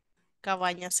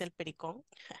Cabañas El Pericón?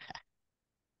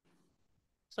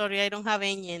 Sorry, I don't have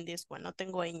ñ in this one. No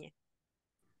tengo ñ.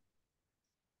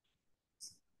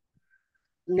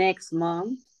 Next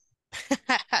month.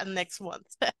 Next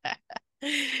month.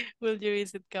 Will you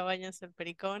visit Cabañas El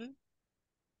Pericón?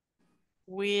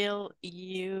 Will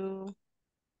you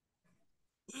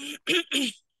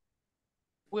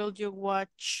will you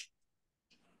watch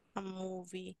a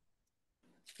movie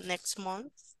next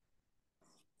month?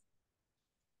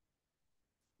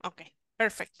 Okay,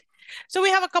 perfect. So we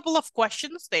have a couple of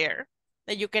questions there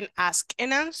that you can ask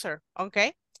and answer,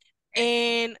 okay?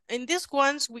 And in these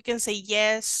ones, we can say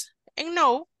yes and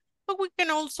no, but we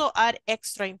can also add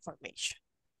extra information.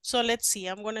 So let's see,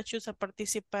 I'm gonna choose a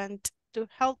participant to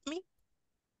help me.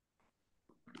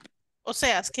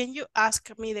 Oseas, can you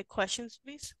ask me the questions,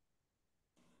 please?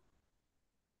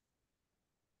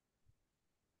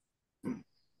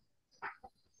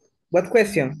 What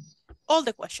question? All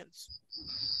the questions.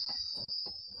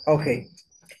 Okay.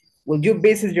 Will you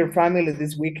visit your family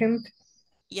this weekend?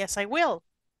 Yes, I will.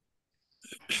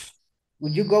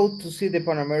 Would you go to see the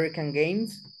Pan American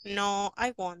Games? No,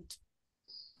 I won't.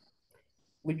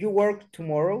 Would you work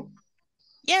tomorrow?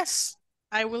 Yes,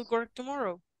 I will work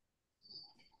tomorrow.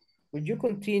 Would you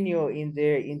continue in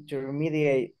the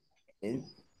intermediate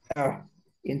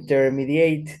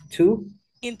two?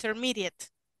 Intermediate.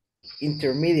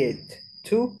 Intermediate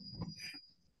two?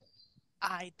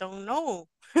 I don't know.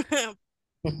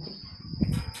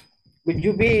 Would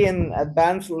you be in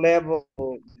advanced level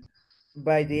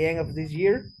by the end of this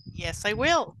year? Yes, I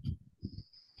will.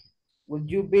 Would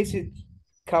you visit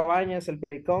Cabañas El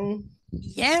Pericón?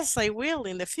 Yes, I will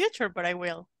in the future, but I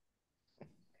will.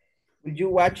 Would you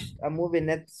watch a movie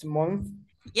next month?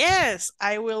 Yes,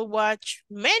 I will watch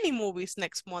many movies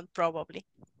next month, probably.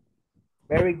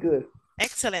 Very good.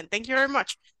 Excellent. Thank you very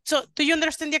much. So, do you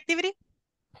understand the activity?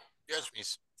 Yes,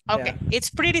 miss. Okay, Yeah. it's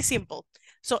pretty simple.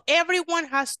 So everyone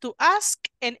has to ask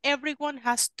and everyone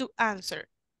has to answer.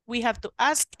 We have to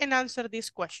ask and answer these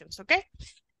questions, okay?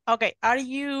 Okay, are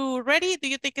you ready? Do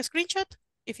you take a screenshot?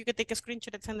 If you could take a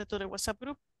screenshot and send it to the WhatsApp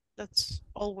group, that's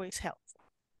always helpful.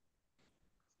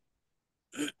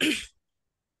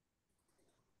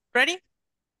 Ready?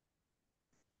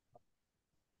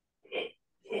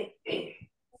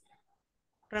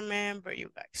 Remember,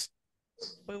 you guys,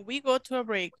 when we go to a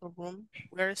break room,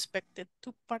 we're expected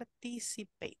to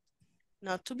participate,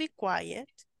 not to be quiet.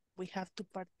 We have to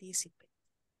participate.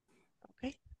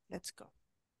 Okay, let's go.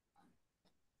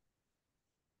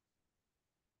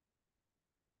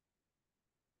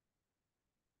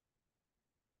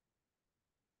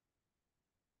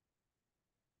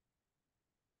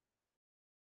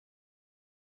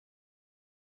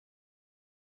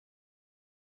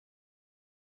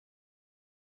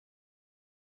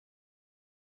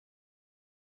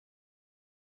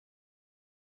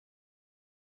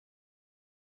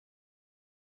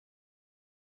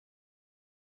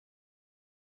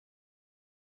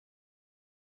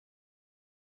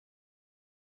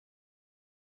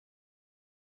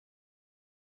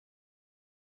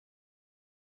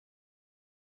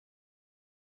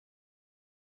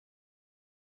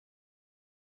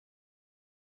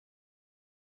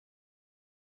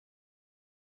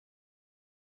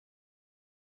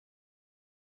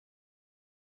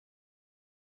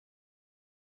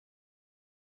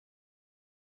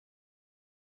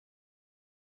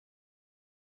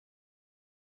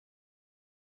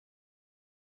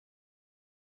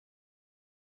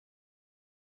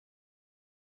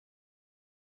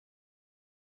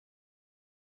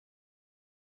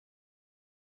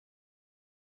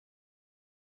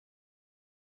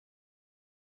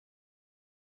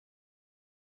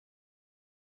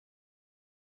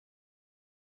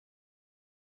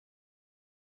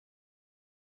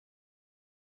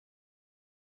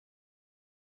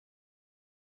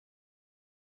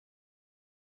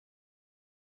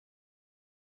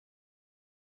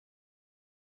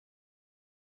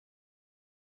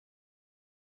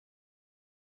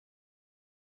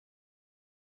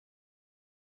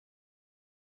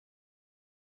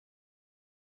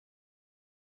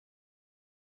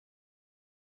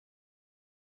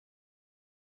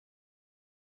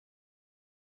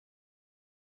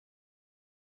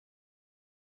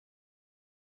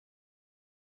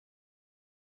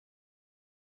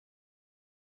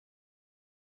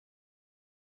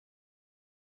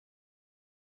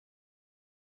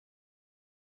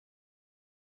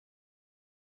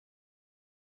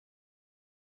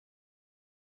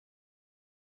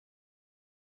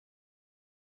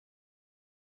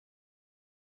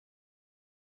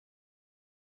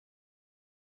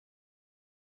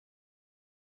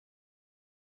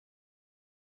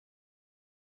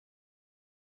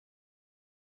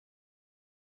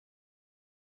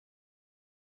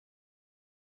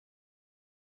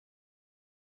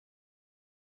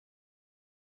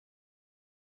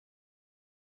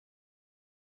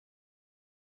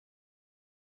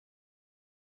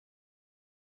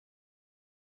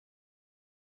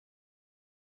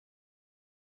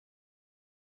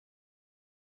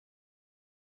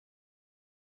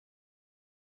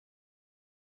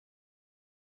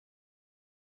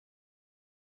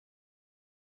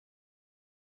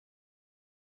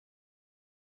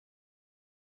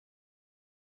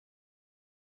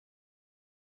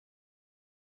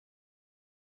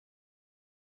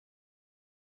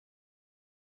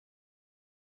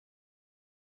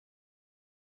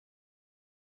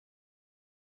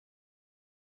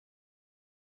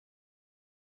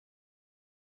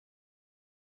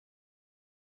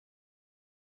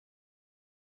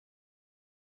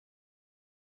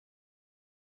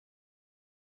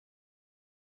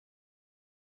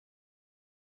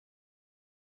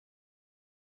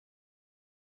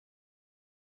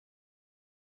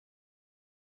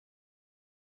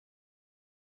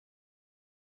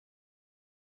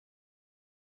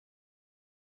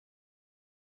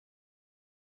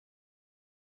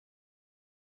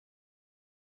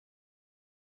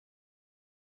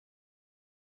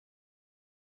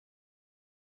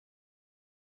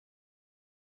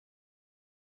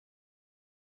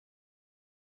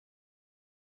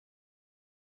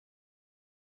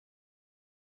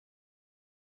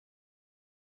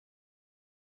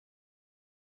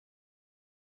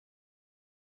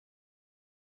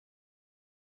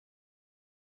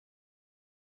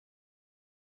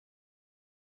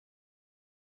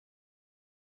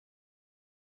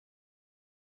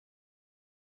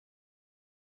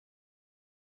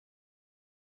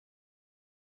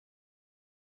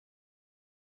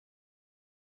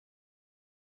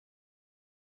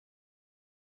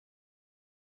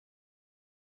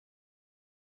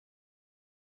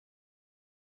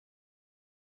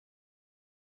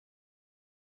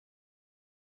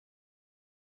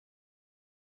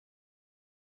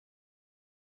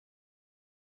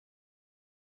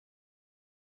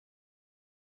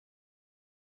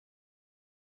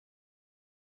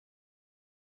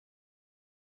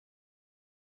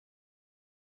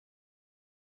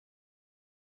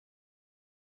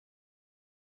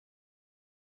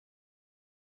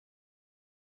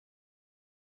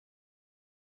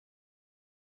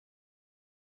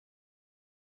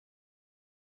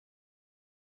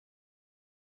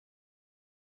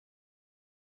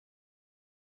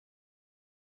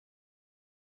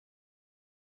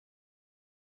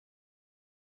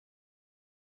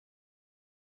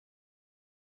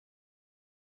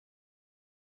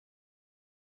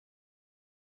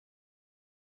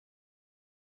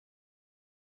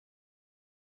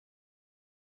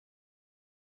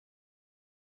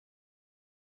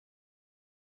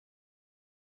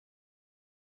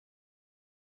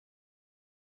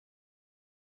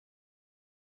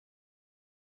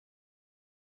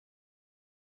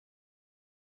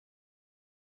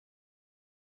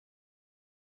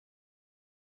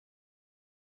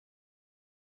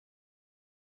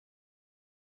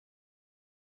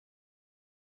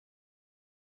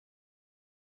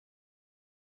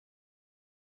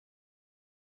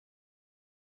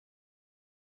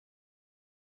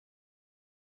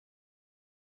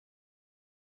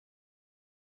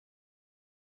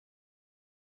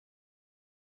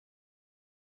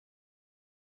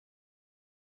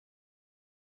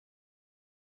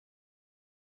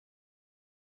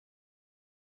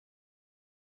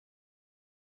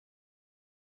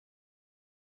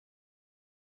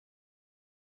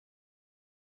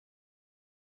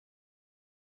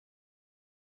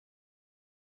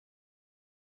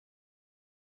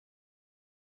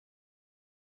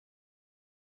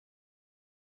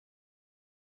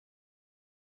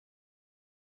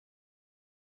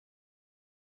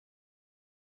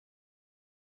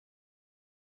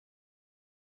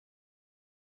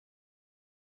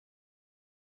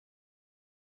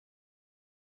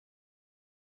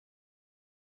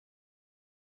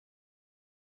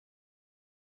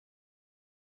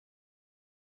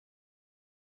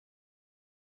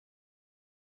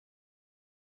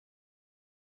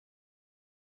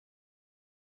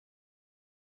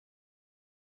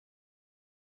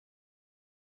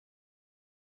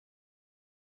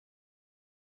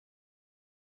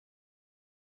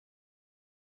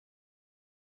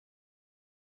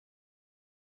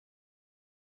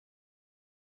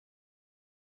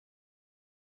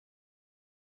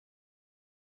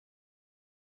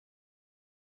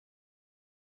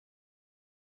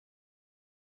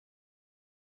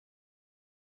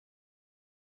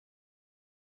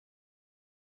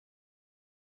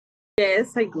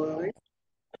 Yes, I would.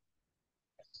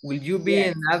 Will you be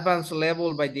Yes. in advanced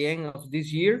level by the end of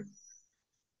this year?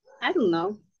 I don't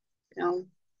know. No.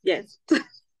 Yes.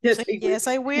 Yes, Say, I will. yes,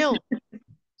 I will.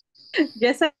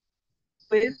 Yes, I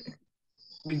will.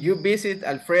 Will you visit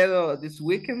Alfredo this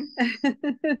weekend?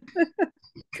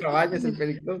 Cabañas el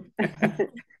Pericón.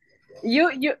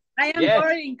 I am Yes.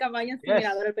 born in Cabañas y Yes.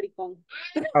 Mirador el Pericón.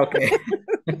 Okay.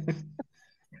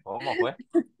 ¿Cómo fue?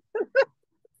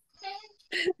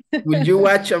 Will you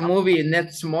watch a movie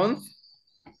next month?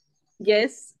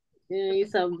 Yes.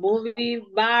 It's a movie,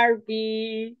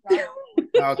 Barbie.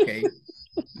 Okay.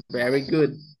 Very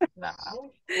good.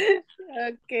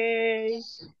 Okay.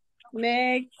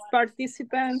 Next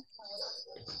participant.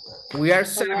 We are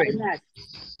Con 7. Arinac.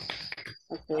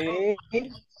 Okay.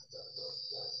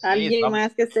 ¿Alguien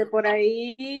más que esté por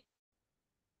ahí?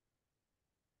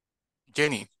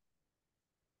 Jenny,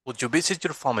 would you visit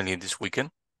your family this weekend?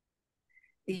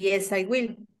 Yes, I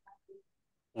will.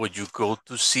 Would you go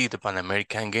to see the Pan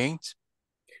American Games?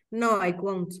 No, I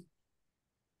won't.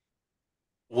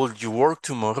 Will you work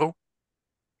tomorrow?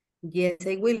 Yes,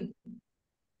 I will.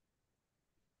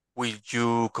 Will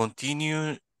you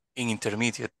continue in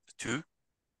intermediate too?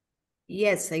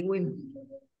 Yes, I will.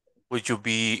 Will you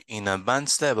be in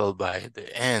advanced level by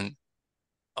the end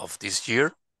of this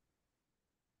year?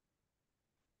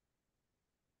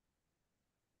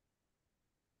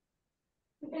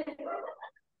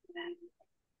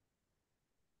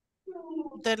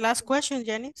 The last question,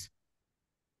 Janice.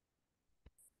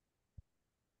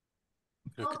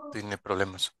 Creo que tiene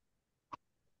problemas.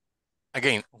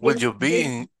 Again, will you be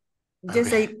in...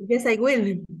 Yes, I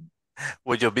will.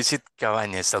 Will you visit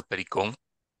Cabañas del Pericón?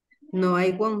 No,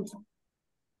 I won't.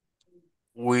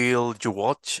 Will you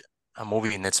watch a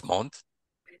movie next month?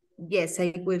 Yes,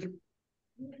 I will.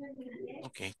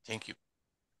 Okay, thank you.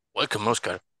 Welcome,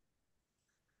 Oscar.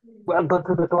 Welcome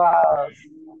to the class.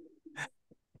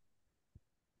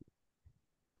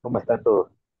 ¿Cómo están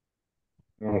todos?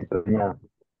 Me han extrañado.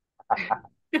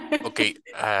 Ok,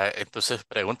 entonces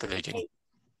pregúntale, Jenny.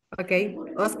 Okay,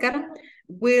 Oscar,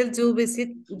 will you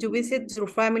visit your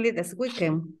family this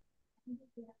weekend?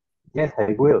 Yes,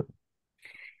 I will.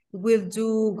 Will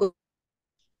you go?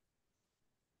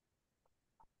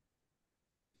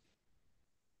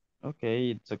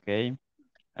 Okay, it's okay.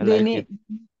 I like it.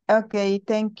 Okay,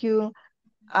 thank you.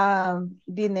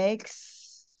 The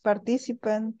next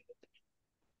participant.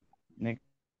 Next.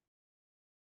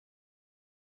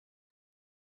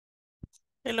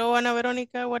 Hello, Ana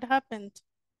Verónica, what happened?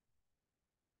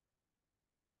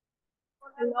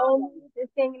 Hello, es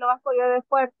que lo bajo yo de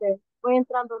fuerte. Voy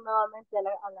entrando nuevamente a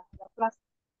la clase.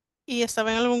 ¿Y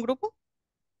estaba en algún grupo?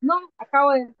 No,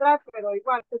 acabo de entrar, pero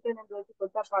igual estoy teniendo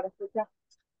dificultad para escuchar.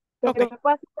 Pero Ok, me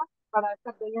puedes citar para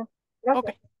estar bien. ok,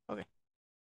 Gracias. ok.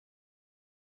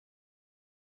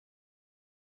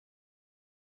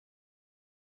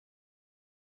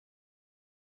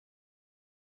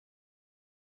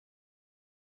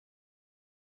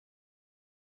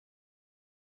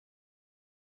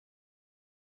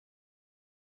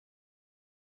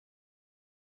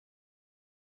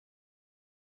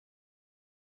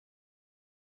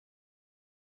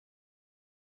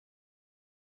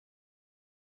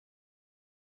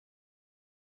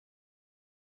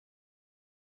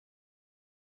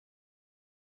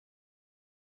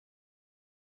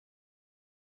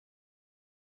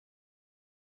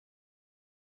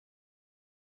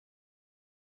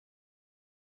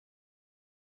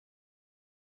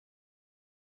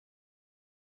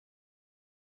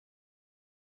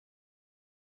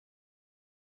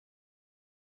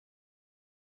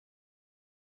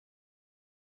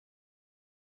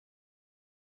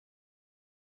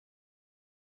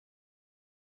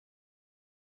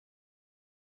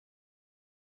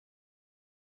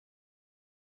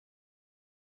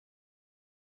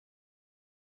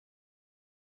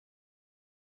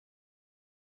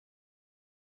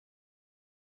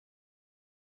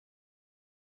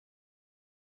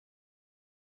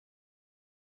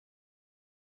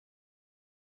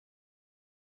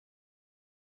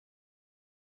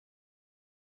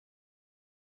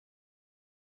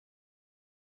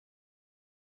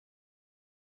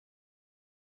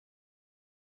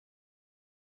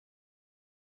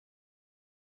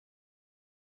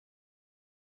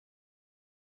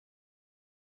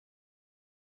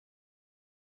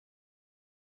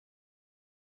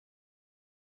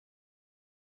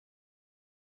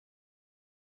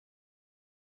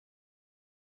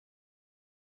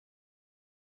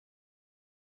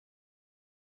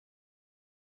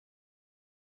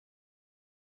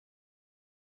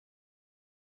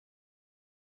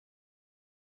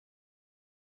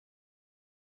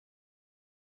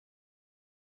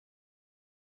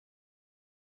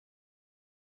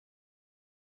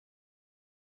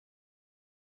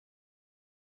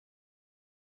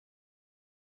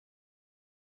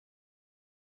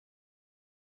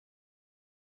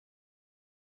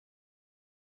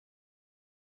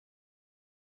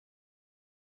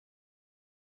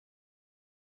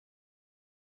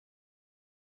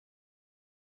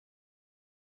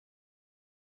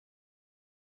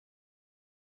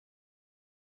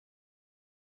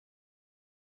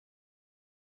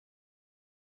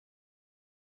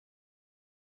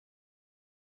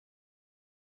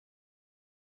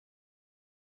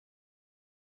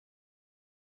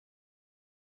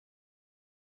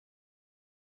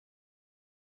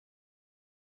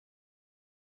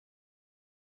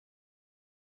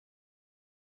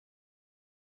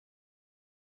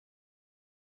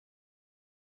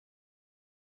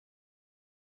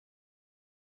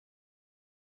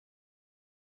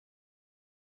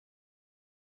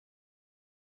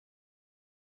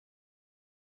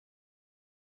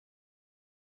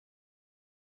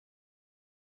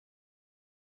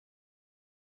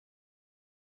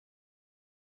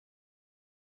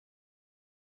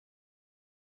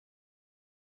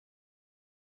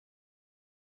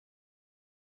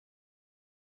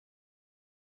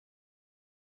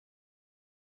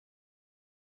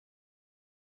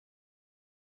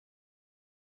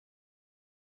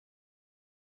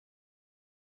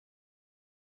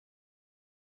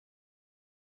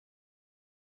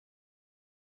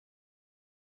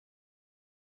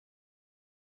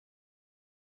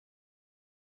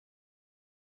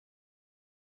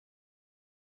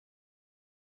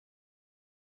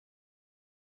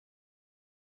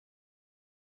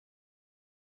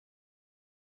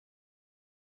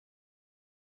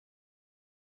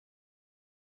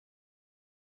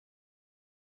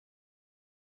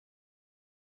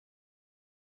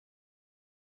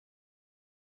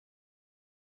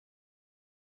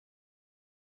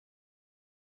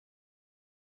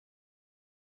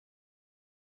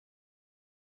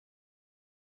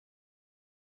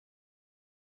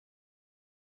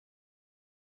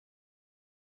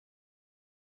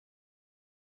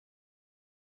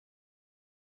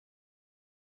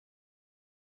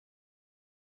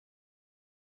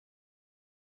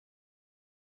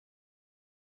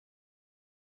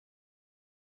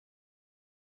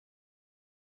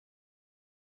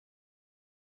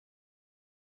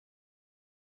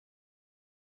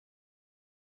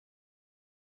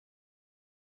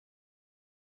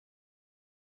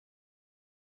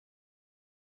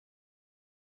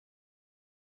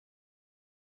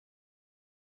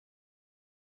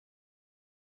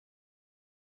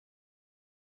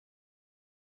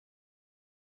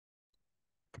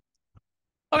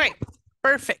 Okay,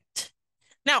 perfect.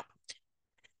 Now,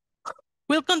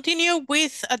 we'll continue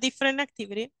with a different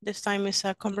activity. This time is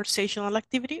a conversational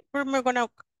activity where we're gonna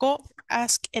go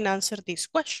ask and answer this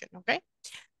question, okay?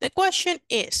 The question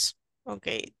is,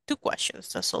 okay, 2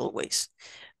 questions as always.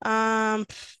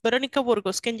 Veronica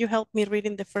Burgos, can you help me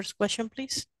reading the first question,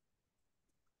 please?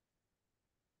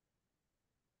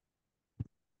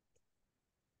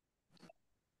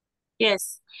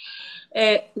 Yes.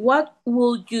 What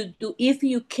would you do if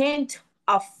you can't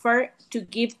afford to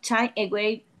give time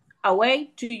away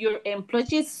to your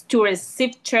employees to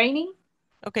receive training?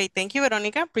 Okay, thank you,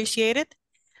 Veronica. Appreciate it.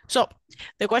 So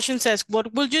the question says,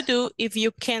 what will you do if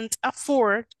you can't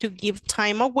afford to give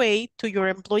time away to your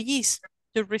employees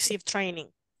to receive training?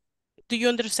 Do you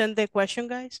understand the question,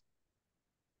 guys?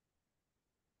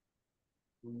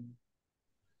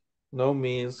 No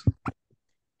means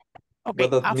Okay,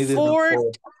 what that means afford,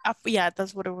 for. yeah,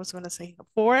 that's what I was gonna say.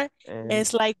 Afford And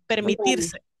is like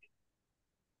permitirse.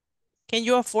 Can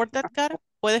you afford that car?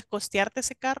 ¿Puedes costearte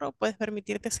ese carro? ¿Puedes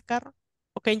permitirte ese carro?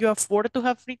 ¿O can you afford to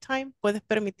have free time? ¿Puedes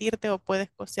permitirte o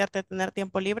puedes costearte tener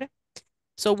tiempo libre?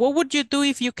 So what would you do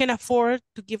if you can afford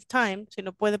to give time, si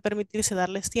no puede permitirse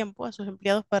darles tiempo a sus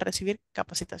empleados para recibir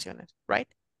capacitaciones, right?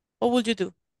 What would you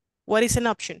do? What is an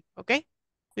option, okay?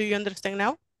 Do you understand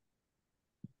now?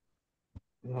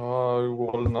 No,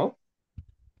 well, no.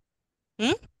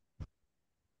 ¿Mm?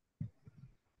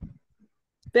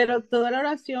 Pero toda la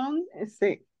oración,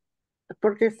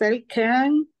 porque es el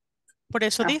can Por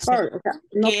eso dice, afford, o sea,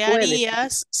 no ¿qué puede.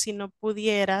 harías si no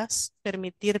pudieras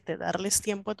permitirte darles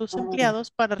tiempo a tus Ah, empleados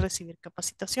para recibir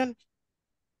capacitaciones?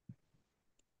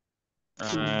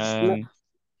 no, um,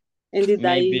 and did I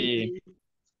maybe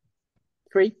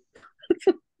free?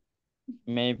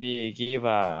 maybe give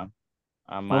a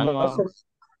No, manual.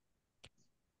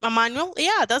 A manual?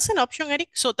 Yeah, that's an option, Eric.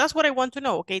 So that's what I want to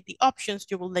know, okay? The options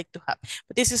you would like to have.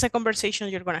 But this is a conversation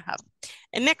you're going to have.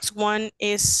 And next one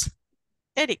is,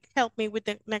 Eric, help me with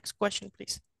the next question,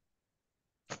 please.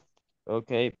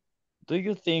 Okay. Do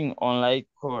you think online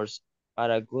course are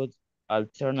a good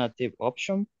alternative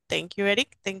option? Thank you,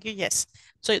 Eric. Thank you, yes.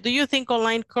 So do you think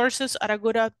online courses are a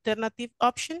good alternative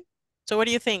option? So what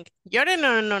do you think? You're in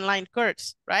an online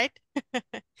course, right?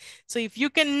 So if you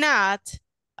cannot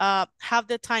have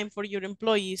the time for your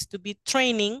employees to be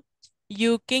training,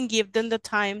 you can give them the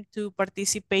time to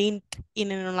participate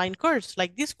in an online course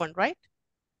like this one, right?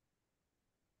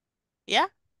 Yeah?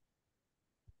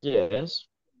 Yes.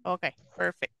 Okay,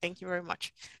 perfect. Thank you very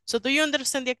much. So do you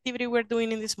understand the activity we're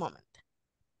doing in this moment?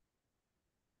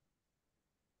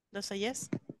 That's a yes?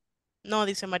 No,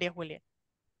 dice María Julia.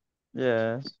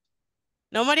 Yes.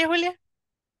 No, María Julia?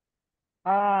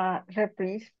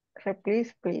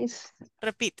 Repeat, please.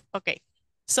 Repeat, ok.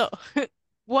 So,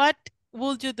 what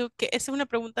would you do? Que esa es una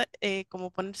pregunta como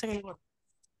ponerse en el lugar.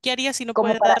 ¿Qué haría si no Como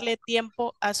puede para, darle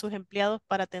tiempo a sus empleados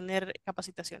para tener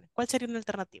capacitaciones? ¿Cuál sería una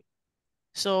alternativa?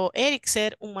 So, Eric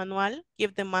said un manual,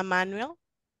 give them a manual,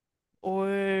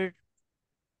 or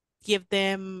give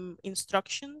them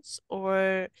instructions,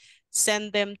 or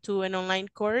send them to an online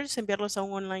course, enviarlos a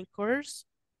un online course,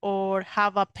 or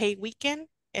have a paid weekend,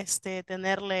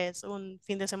 tenerles un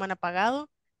fin de semana pagado,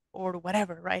 or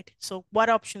whatever, right? So what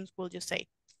options will you say?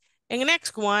 And the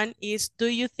next one is, do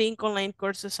you think online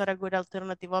courses are a good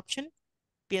alternative option?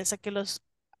 Piensa que los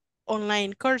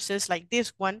online courses like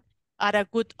this one are a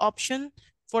good option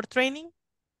for training?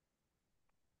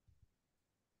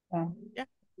 Yeah,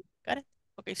 got it.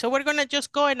 Okay, so we're gonna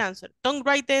just go and answer. Don't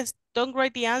write this, don't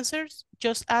write the answers,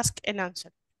 just ask and answer.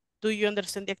 Do you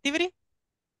understand the activity?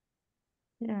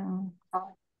 yeah.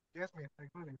 Yes, miss, I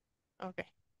got it. Okay.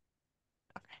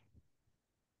 Okay.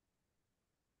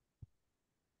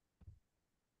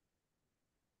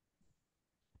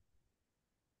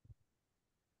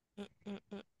 Mm, mm,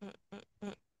 mm, mm, mm,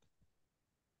 mm.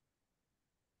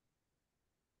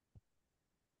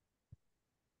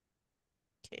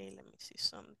 Okay, let me see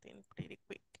something pretty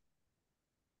quick.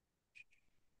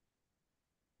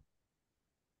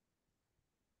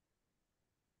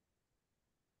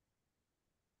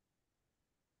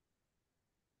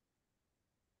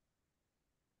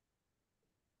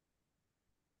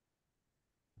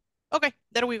 Okay,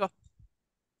 there we go.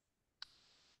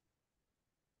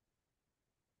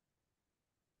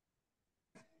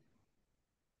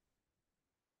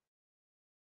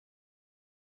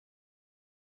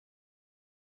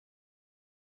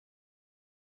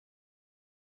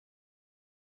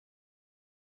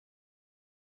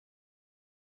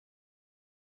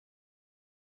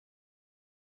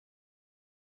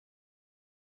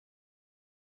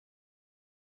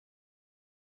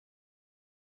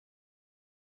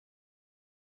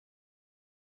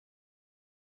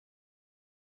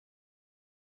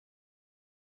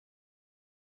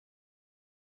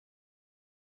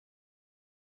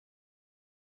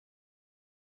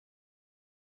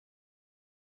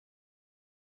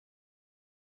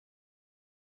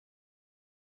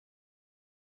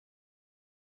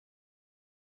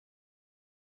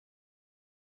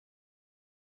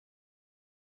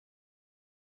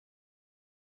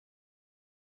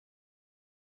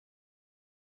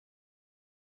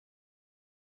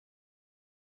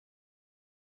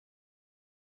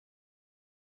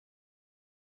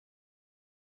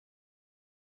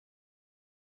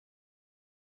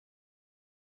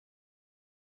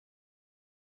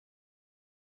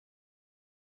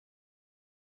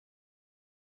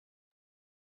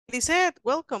 Lisette,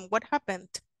 welcome. What happened?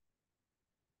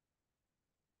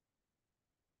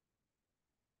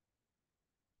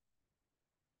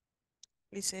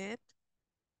 Lisette,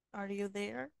 are you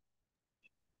there?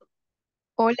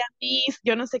 Hola, Miss.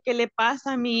 Yo no sé qué le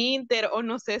pasa a mi Inter o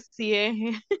no sé si es,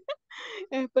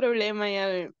 es problema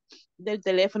ya del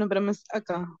teléfono, pero me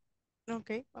acá.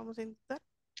 Ok, vamos a intentar.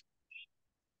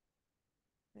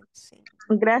 Let's see.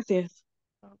 Gracias.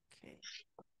 Okay.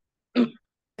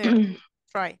 There,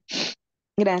 try.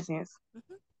 Gracias.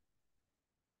 Ujú.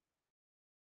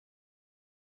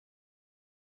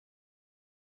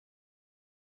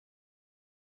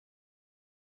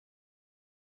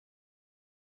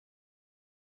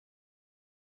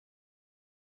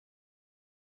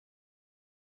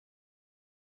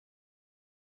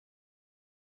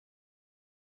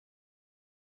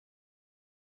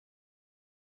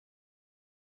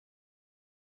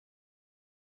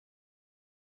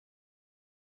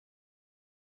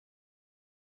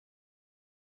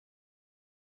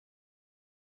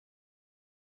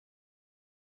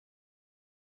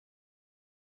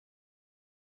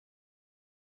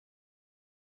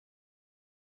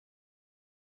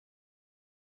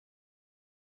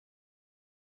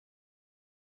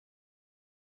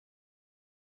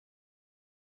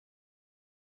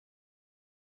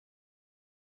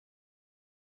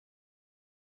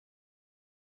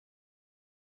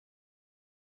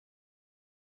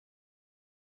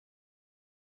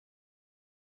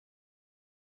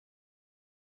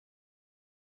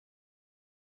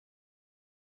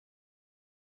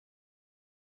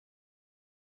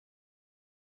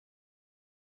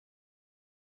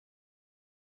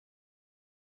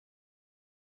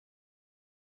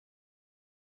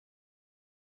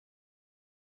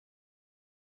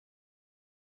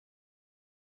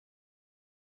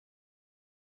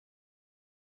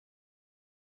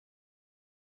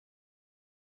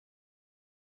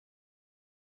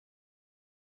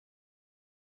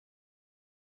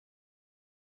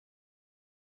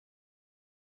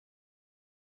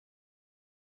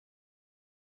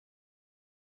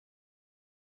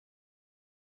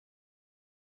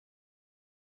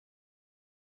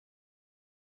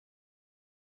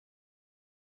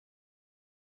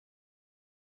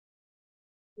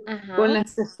 Con Ajá.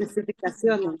 las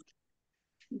especificaciones.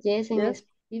 Yes, and Yes.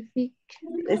 specific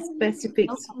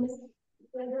Specifics. documents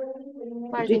for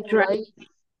the Retry. employee.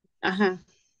 Ajá.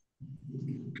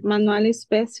 Manual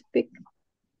specific.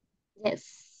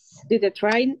 Yes. Did the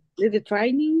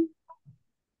training?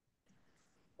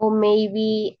 Or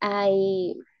maybe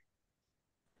I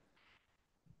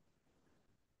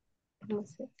do,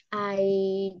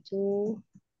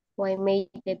 or I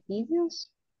make the videos.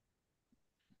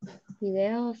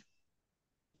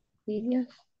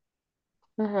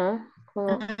 Ajá.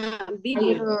 Como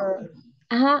Video.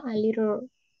 a little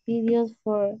videos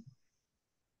for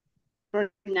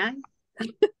night.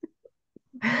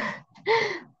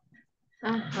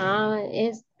 Ajá,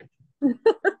 es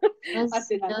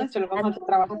Hacia la noche lo vamos a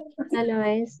trabajar. solo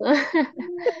eso.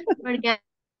 Porque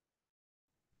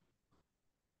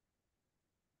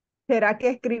 ¿Será que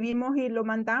escribimos y lo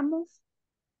mandamos?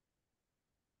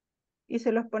 Y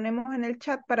se los ponemos en el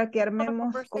chat para que For the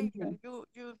armemos como... conversation,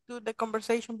 you do the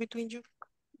conversation between you.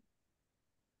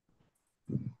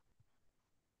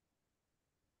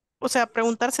 O sea,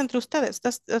 preguntarse entre ustedes.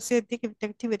 That's the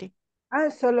activity. Ah,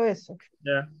 solo eso.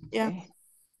 Yeah. Yeah. Okay.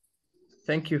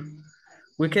 Thank you.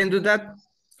 We can do that,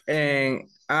 and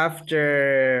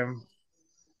after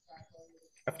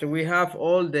we have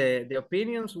all the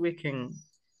opinions, we can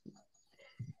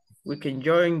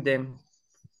join them,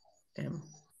 um,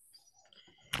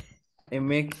 and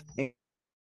make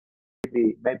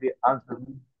Maybe answer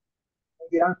me.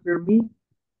 Maybe answer me.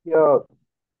 Yeah,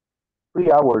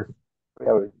 3 hours. 3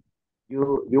 hours.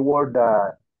 You work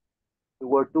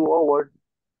 2 hours.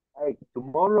 Hey,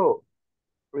 tomorrow,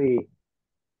 free,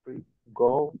 free.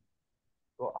 Go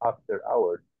after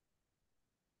hours.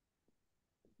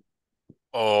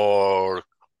 Or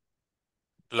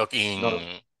log in No,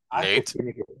 antes late.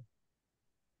 tiene que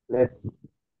less,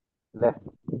 less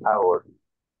hours.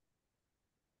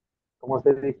 ¿Cómo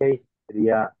se dice ahí?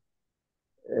 Sería,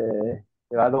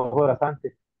 se va 2 horas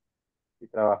antes y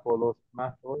trabajó 2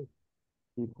 más hoy.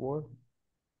 before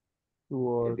 2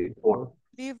 hours Before.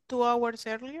 Leave 2 hours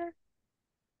earlier.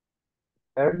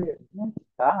 Early.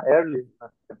 Early,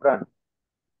 más temprano.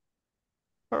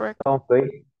 Correct. Don't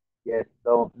pay. Yes,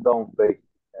 don't pay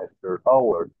after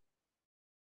hours.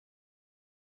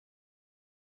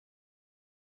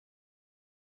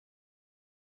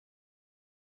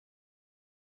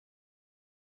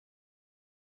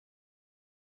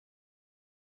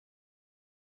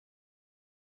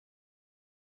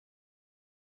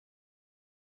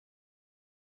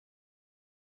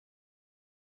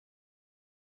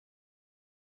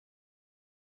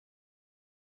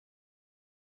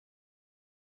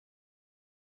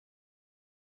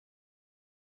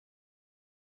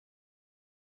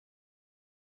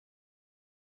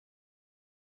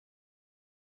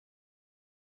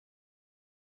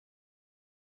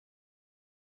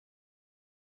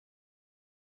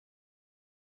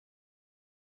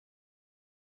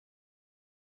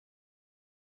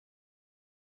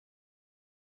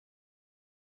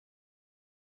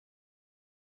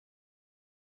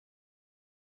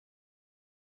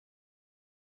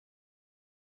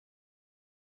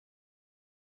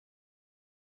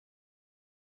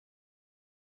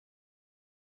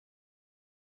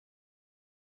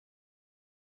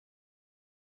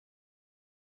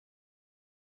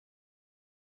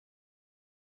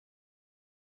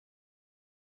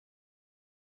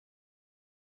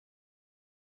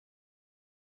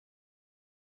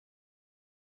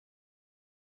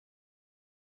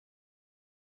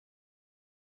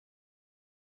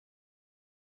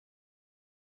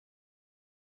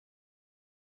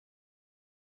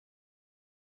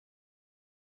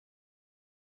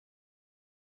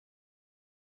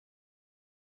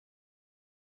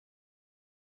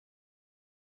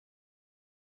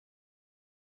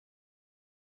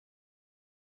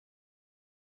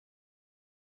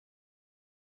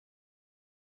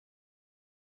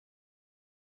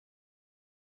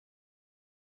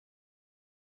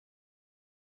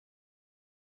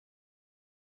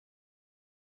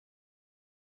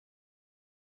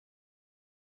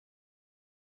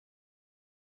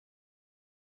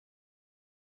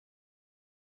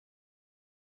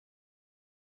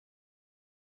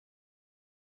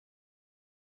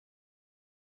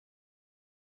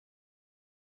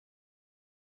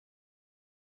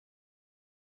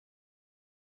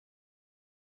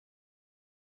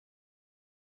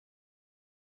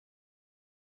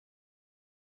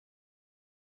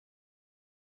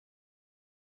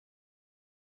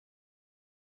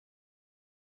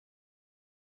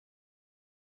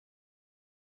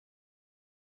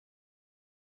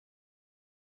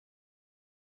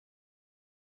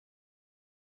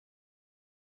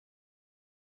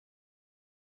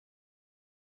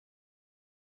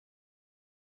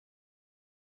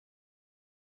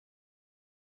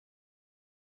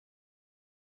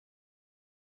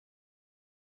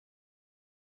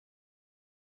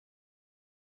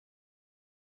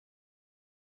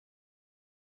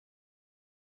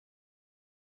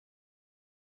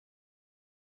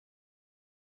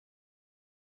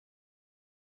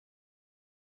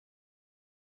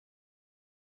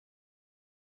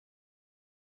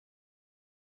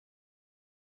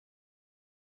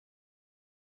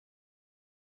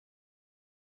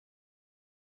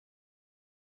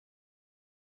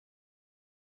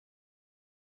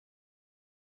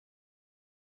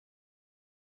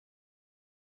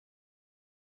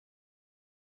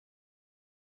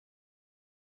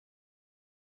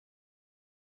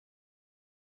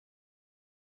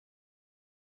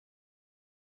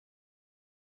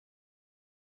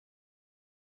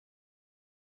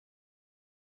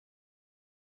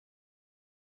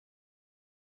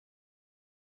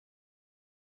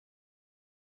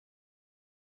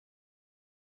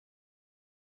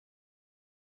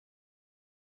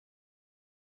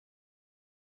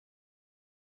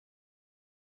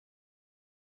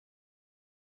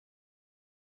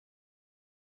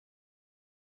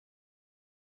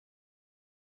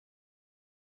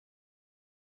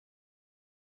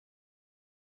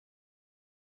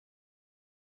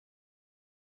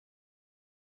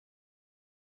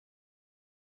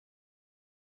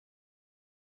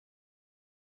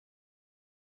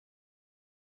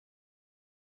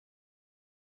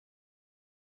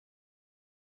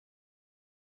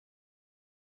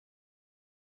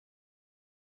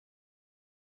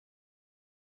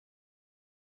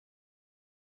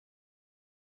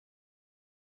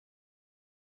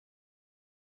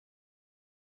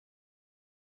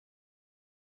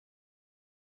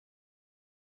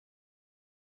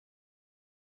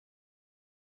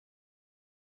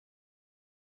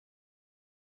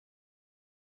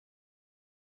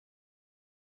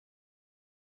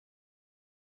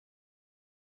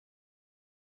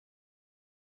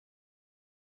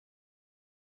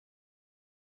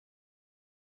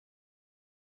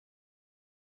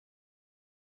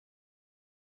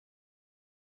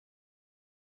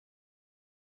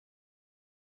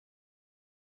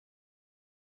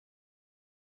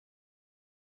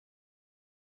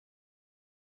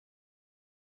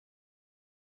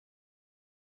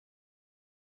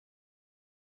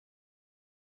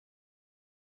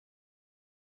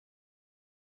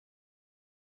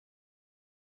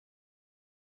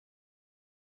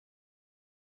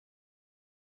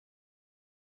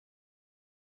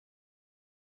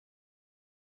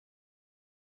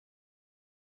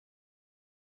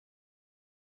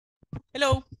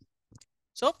 Hello.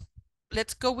 So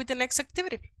let's go with the next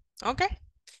activity. Okay.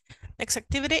 Next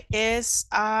activity is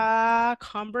a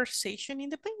conversation in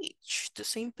the page, the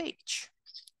same page.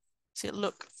 See,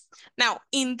 look. Now,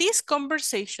 in this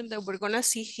conversation that we're gonna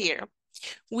see here,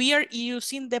 we are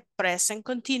using the present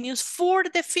continuous for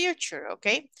the future,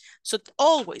 okay? So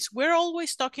we're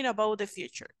always talking about the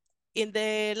future. In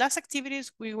the last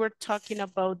activities, we were talking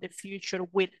about the future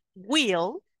with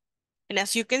will. And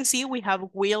as you can see, we have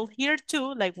will here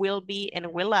too, like will be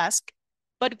and will ask.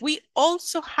 But we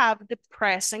also have the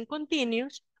present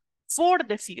continuous for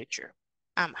the future.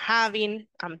 I'm having,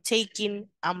 I'm taking,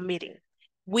 I'm meeting.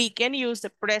 We can use the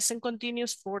present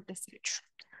continuous for the future.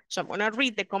 So I'm gonna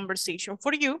read the conversation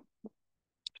for you.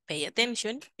 Pay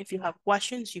attention. If you have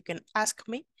questions, you can ask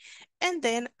me. And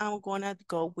then I'm gonna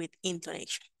go with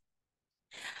intonation.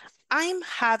 I'm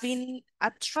having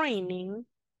a training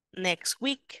next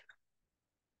week,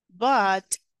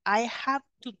 but I have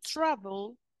to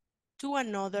travel to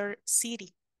another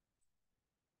city.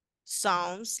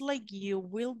 Sounds like you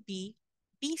will be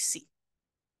busy.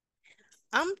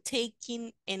 I'm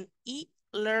taking an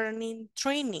e-learning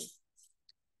training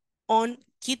on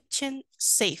kitchen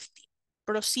safety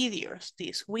procedures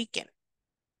this weekend,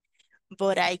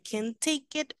 but I can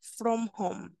take it from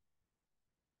home.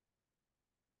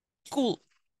 Cool.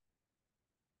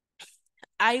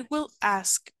 I will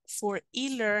ask for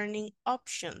e-learning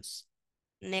options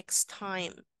next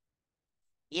time.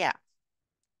 Yeah,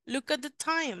 look at the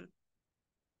time.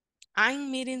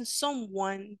 I'm meeting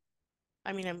someone.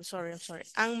 I'm sorry.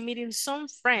 I'm meeting some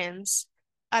friends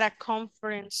at a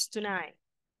conference tonight.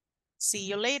 See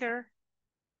you later.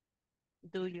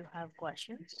 Do you have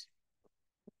questions?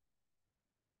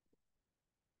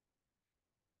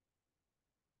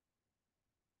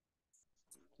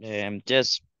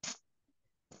 Yes,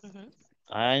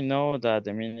 I know that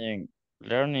the meaning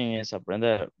learning is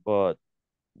aprender, but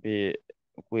be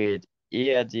with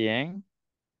E at the end.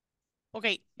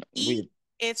 Okay, With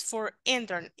is for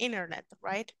internet,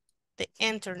 right? The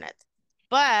internet.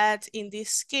 But in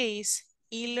this case,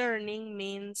 e-learning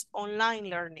means online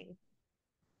learning.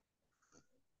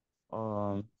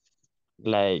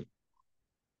 like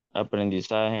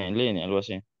aprendizaje en línea, algo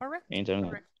así. Correct. Internet.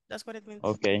 Correct. That's what it means.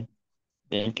 Okay.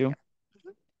 Thank you.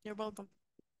 You're welcome.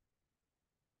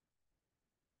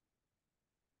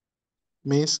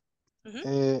 Miss,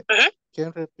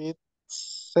 can repeat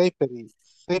safety.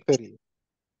 Safety.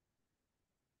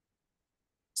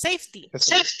 Safety.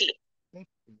 Safety.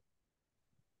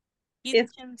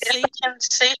 Kitchen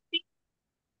safety.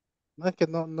 No, es que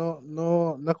no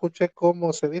escuché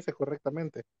cómo se dice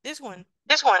correctamente. This one.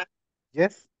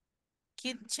 Yes.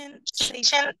 Kitchen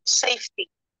safety.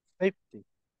 Safety.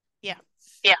 Yeah.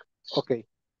 Okay.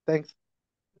 Thanks.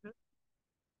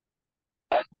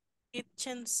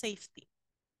 Kitchen safety.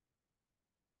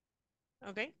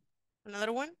 Okay.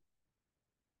 Another one.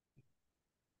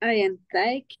 I am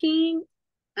taking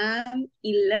an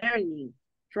e-learning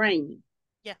training.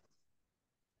 Yeah.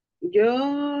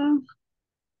 Yo,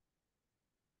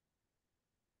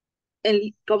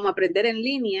 como aprender en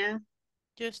línea.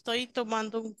 Yo estoy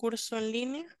tomando un curso en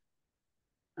línea.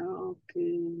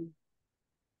 Okay.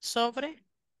 Sobre.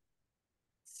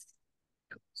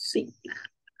 Sí.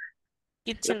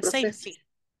 Kitchen safety.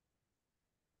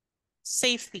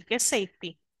 Safety. ¿Qué es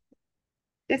safety?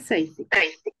 ¿Qué es safety?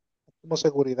 Como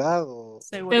seguridad o...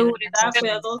 Seguridad,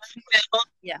 cuidados.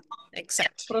 Yeah,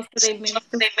 exactly. Procedimientos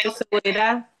de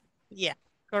seguridad. Yeah,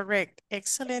 correct.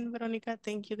 Excellent, Veronica.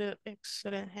 Thank you.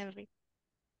 Excellent, Henry.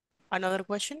 Another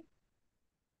question?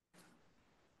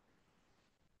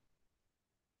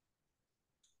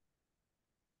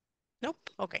 Nope.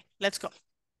 Okay, let's go.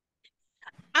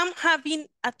 I'm having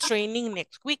a training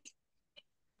next week,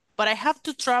 but I have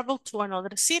to travel to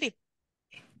another city.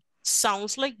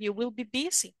 Sounds like you will be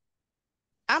busy.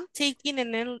 I'm taking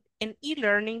an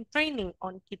e-learning training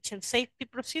on kitchen safety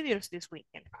procedures this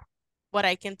weekend, but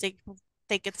I can take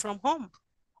it from home.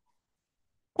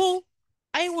 Cool.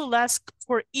 I will ask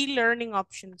for e-learning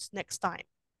options next time.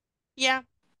 Yeah.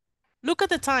 Look at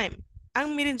the time.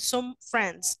 I'm meeting some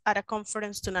friends at a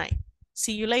conference tonight.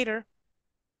 See you later.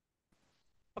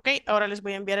 Ok, ahora les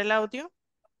voy a enviar el audio.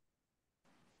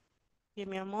 Give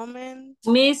me a moment.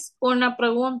 Miss, una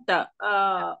pregunta.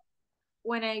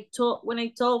 When I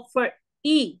told for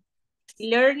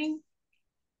learning,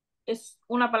 es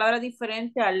una palabra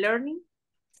diferente a learning.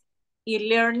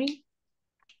 E-learning.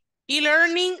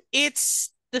 E-learning,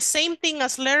 it's the same thing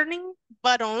as learning,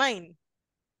 but online.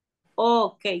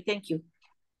 Okay, thank you.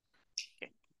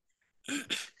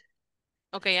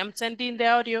 Okay, I'm sending the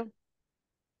audio.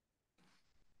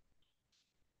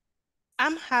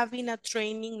 I'm having a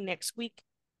training next week,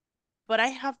 but I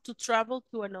have to travel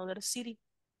to another city.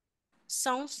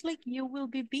 Sounds like you will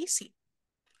be busy.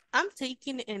 I'm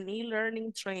taking an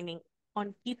e-learning training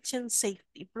on kitchen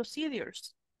safety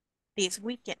procedures this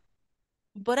weekend,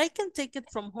 but I can take it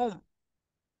from home.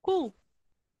 Cool.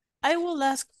 I will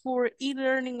ask for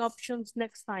e-learning options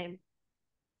next time.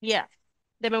 Yeah.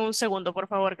 Deme un segundo, por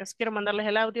favor, que quiero mandarles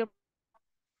el audio.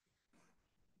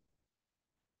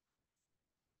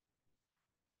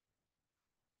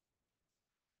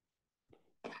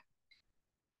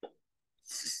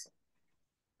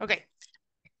 Okay.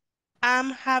 I'm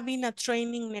having a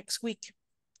training next week,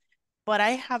 but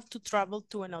I have to travel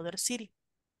to another city.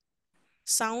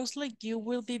 Sounds like you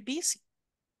will be busy.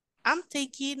 I'm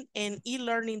taking an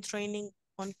e-learning training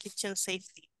on kitchen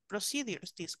safety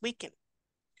procedures this weekend,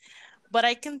 but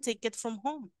I can take it from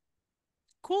home.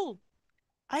 Cool.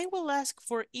 I will ask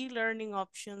for e-learning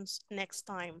options next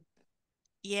time.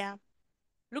 Yeah.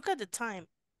 Look at the time.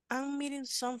 I'm meeting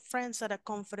some friends at a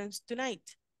conference tonight.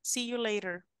 See you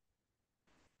later.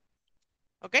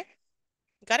 Okay?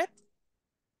 Got it?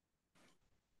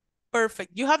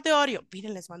 Perfect. You have the audio.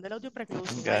 Miren, les mandé el audio para que lo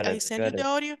usen. Got I it, send you got the it.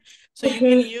 audio so you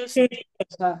can use it.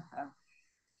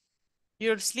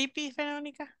 You're sleepy,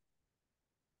 Veronica?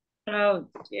 Oh,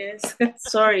 yes.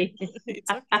 Sorry.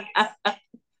 It's okay.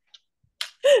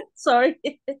 Sorry.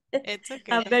 It's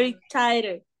okay. I'm very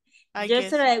tired. I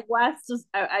guess. Yesterday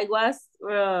I was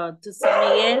to San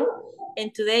Miguel,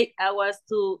 and today I was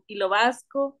to Ilo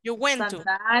Vasco. You went Santa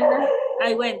to? Ana.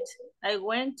 I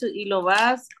went to Ilo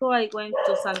Vasco. I went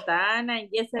to Santa Ana, and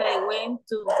yesterday I went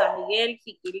to San Miguel,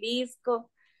 Jiquilisco.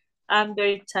 I'm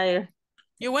very tired.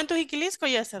 You went to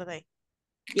Jiquilisco yesterday?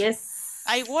 Yes.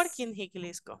 I work in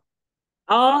Jiquilisco.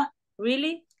 Oh,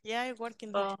 really? Yeah, I work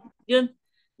in Oh,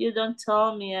 you don't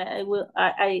tell me. I will.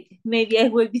 I maybe I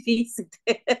will visit.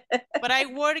 But I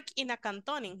work in a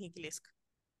canton in Jiquilisco.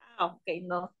 Ah, okay,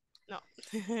 no. No.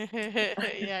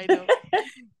 Yeah, I know.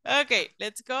 Okay,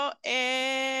 let's go.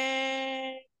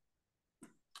 And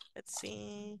let's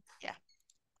see. Yeah,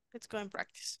 let's go and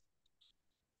practice.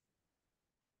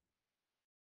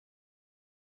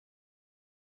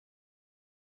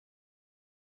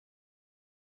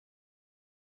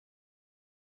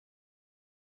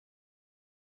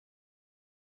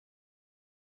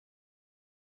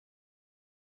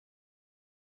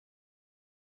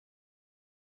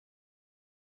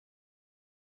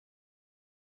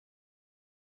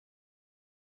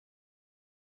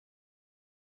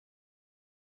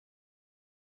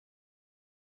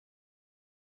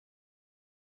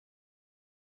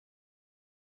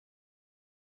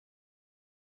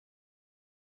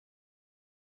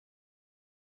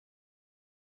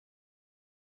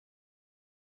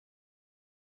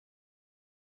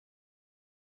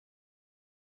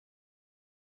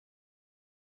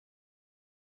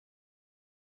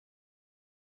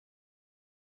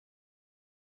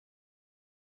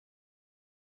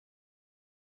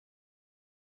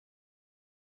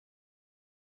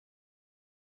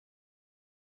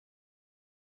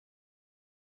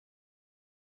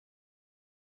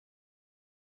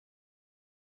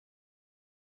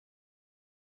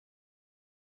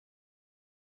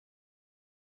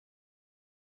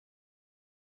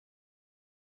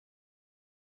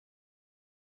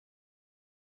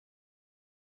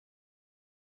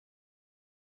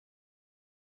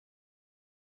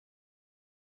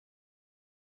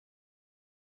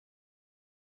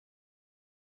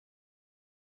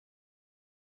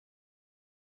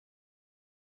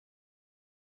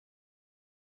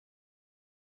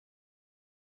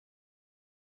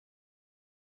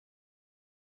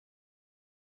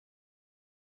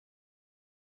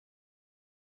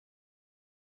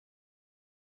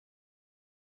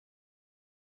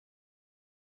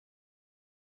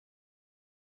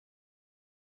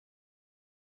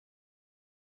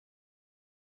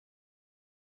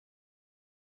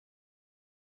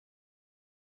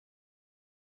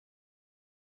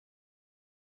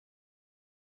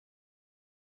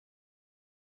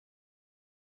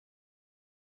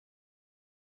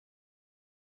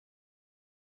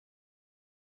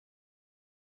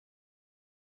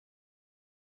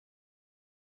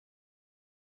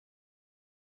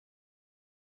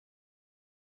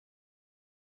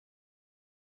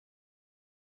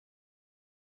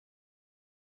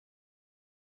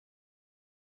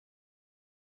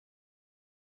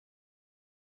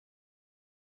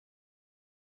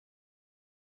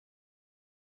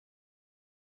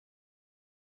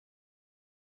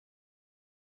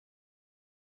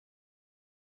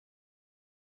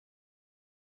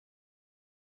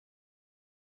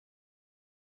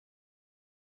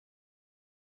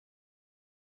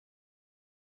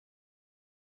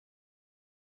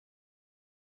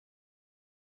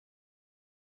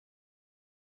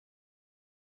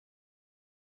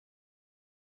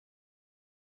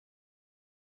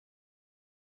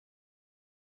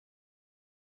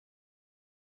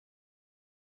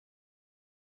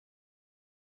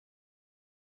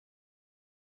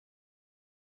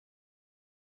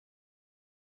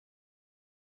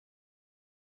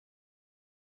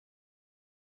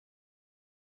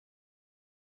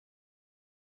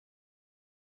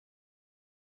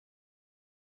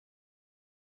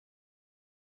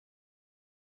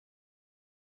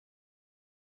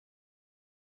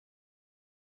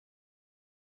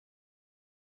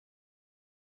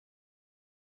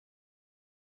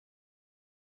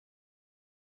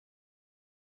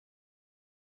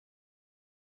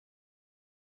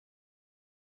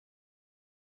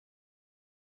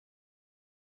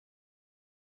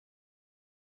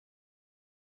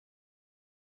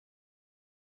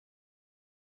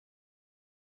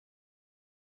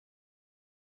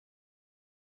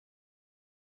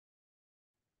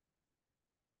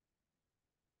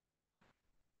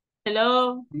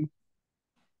 Hello.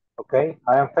 Okay,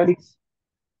 I am Felix.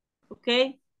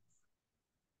 Okay.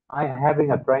 I'm having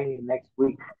a training next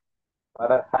week, but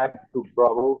I have to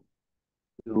travel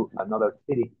to another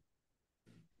city.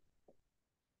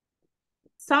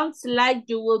 Sounds like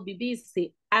you will be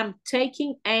busy. I'm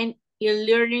taking an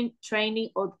e-learning training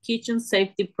on kitchen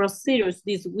safety procedures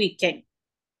this weekend.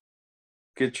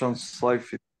 Kitchen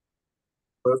safety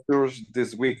procedures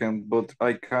this weekend, but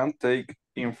I can't take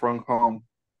in from home.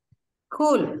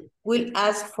 Cool. We'll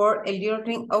ask for a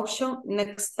learning option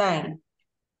next time.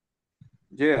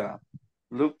 Yeah,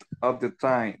 looked at the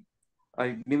time.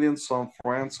 I'm meeting some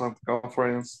friends at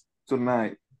conference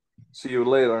tonight. See you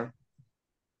later.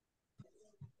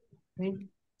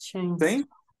 Change. Same?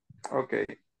 Okay.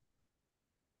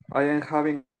 I am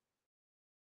having.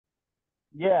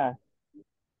 Yeah,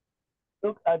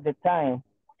 look at the time.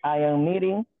 I am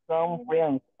meeting some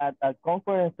friends at a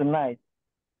conference tonight.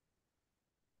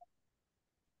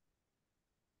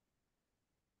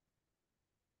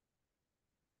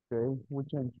 Okay, we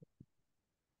change.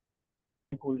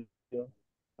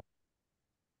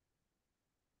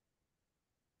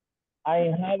 I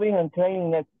am having a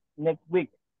training next week,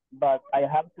 but I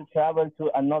have to travel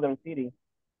to another city.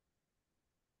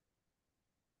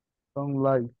 Don't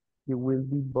lie, you will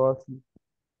be bossy.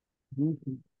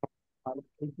 Busy. I'm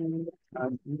taking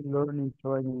an e-learning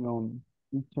training on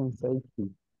kitchen safety.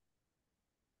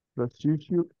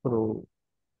 Procedure,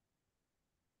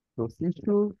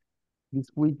 procedure this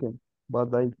weekend,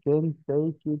 but I can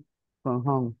take it from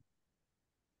home.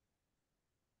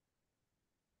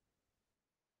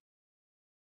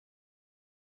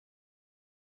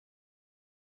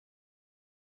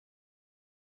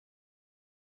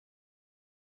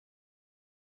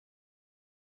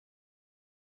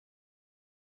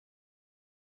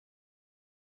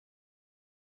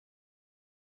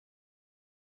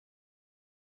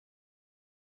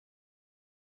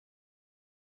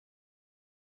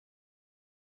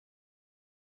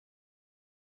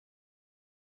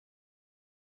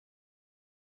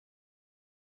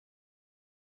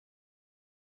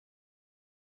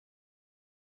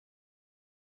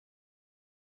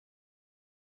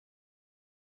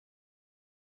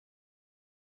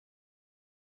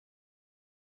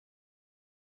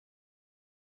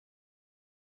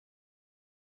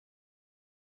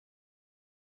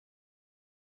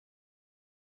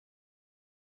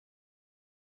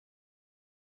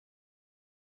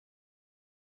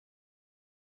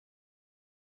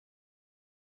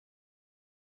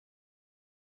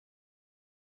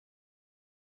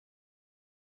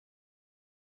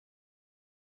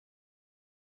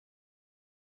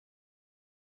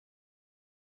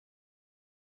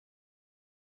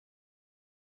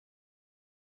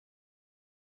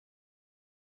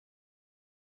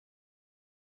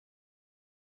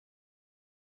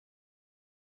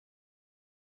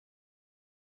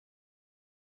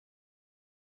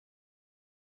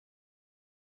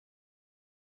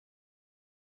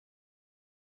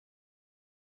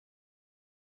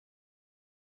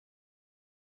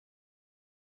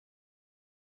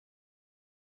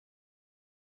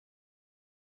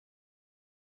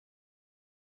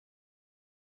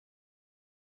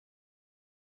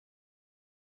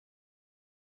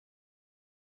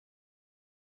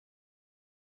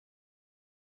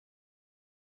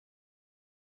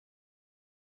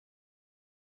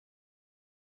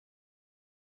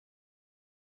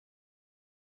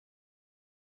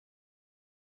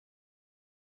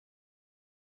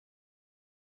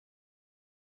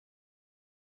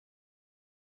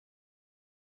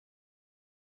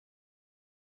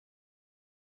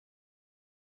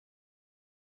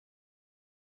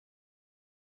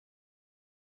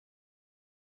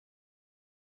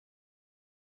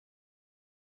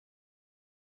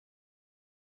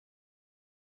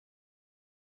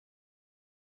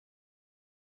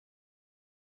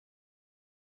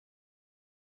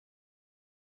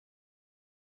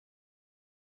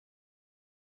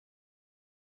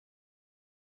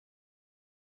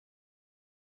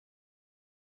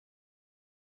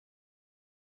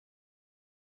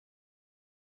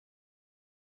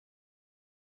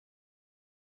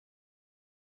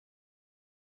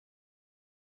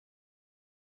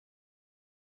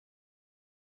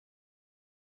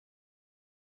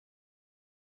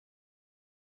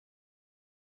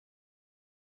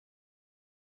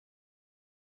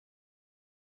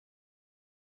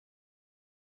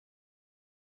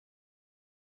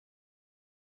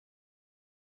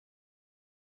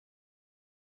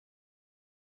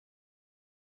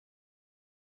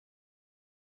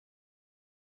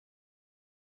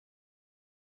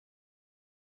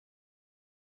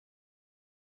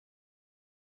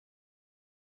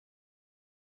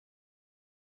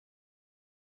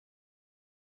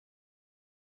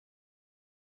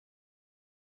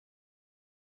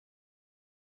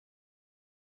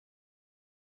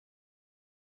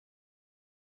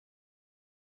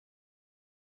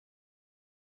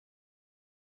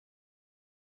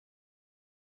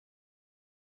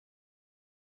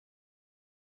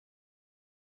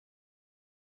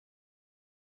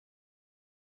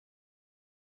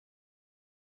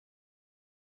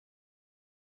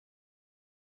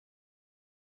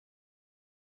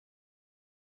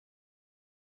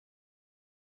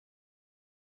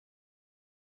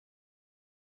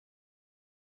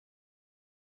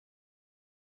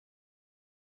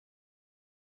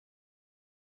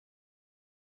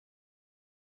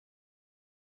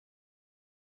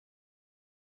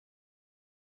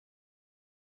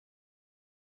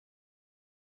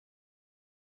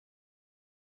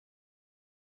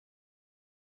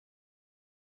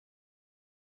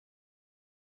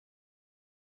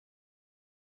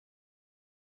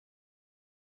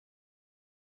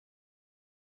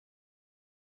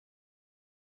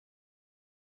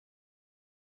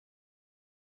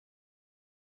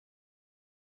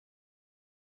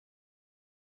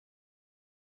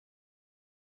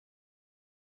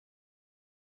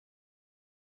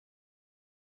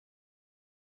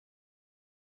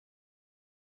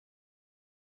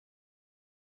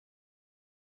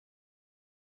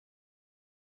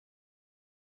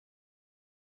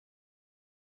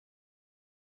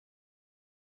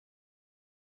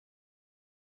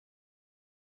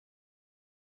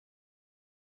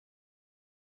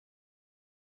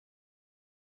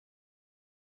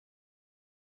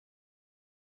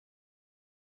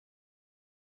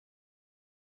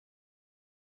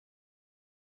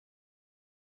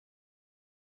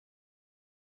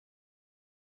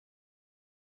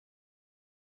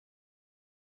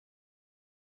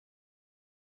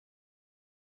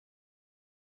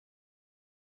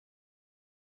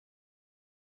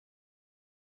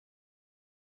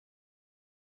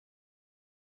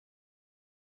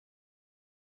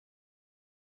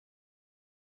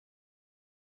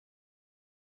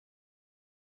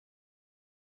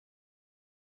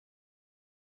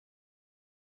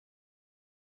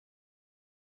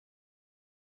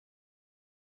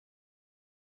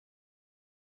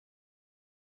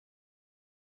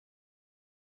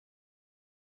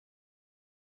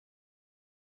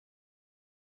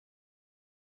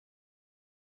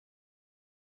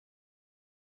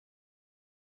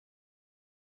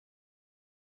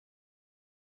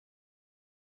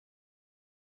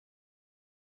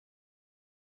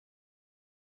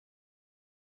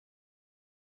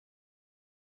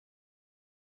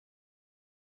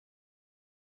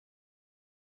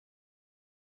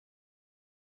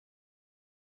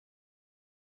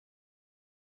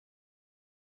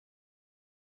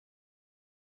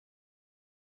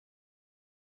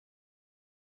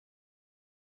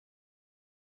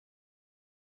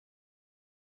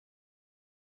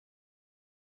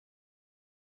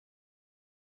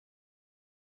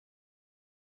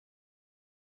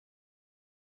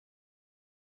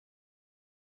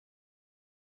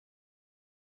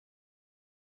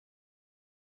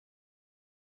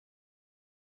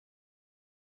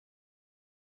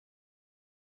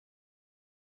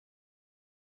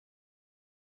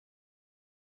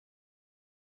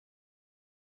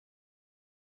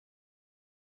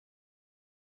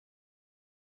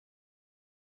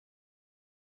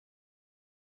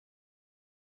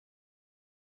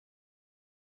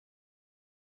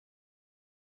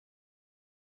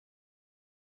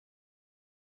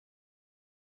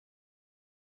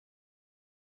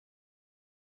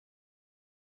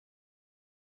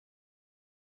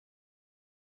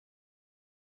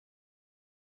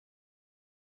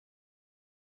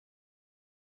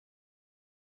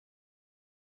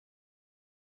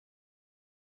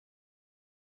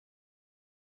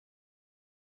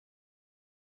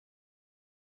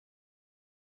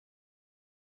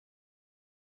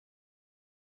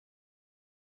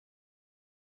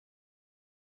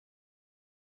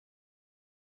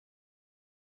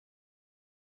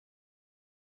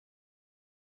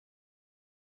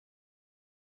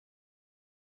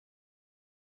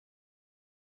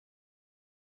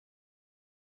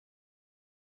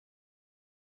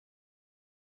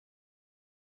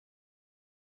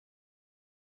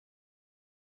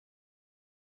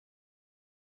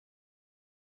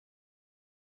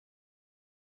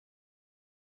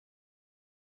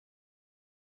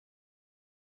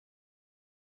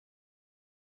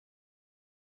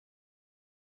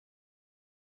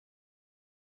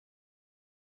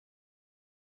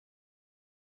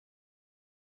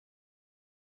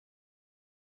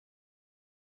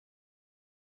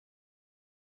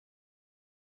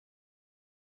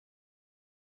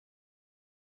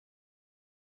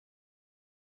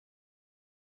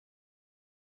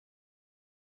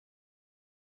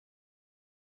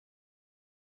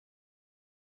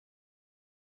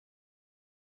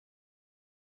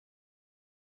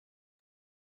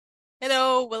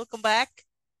 Hello, welcome back.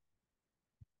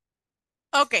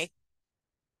 Okay,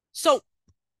 so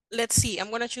let's see.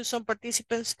 I'm going to choose some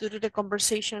participants to do the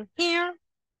conversation here.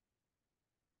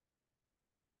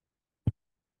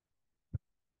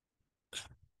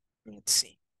 Let's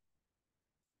see.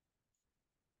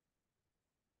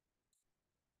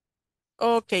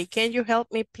 Okay, can you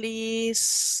help me,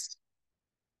 please?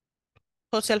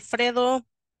 Jose Alfredo.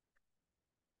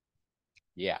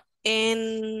 Yeah.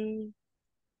 And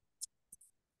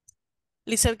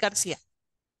Lizeth Garcia.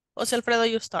 Jose Alfredo,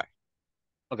 you start.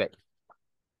 Okay.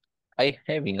 I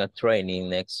having a training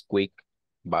next week,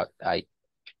 but I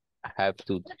have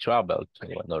to travel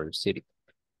to another city.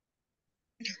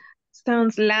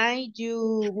 Sounds like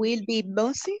you will be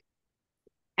busy.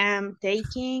 I'm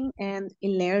taking an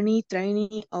e-learning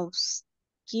training of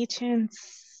kitchen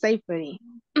safety.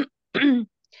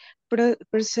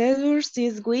 Procedures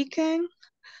this weekend,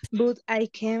 but I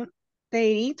can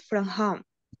take it from home.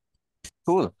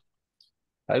 Cool.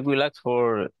 I will ask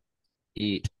for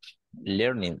a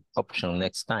learning option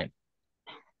next time.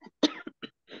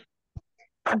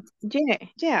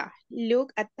 Yeah.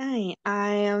 Look at time.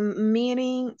 I am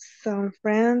meeting some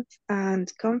friends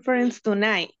and conference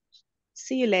tonight.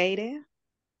 See you later.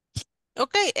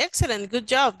 Okay, excellent. Good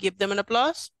job. Give them an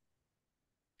applause.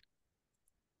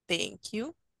 Thank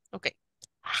you. Okay.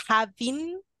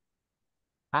 Having.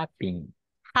 Having.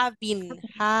 Habibi.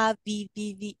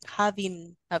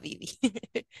 Having. Habibi?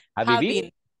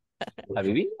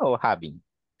 Habibi or having?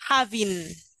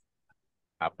 Having.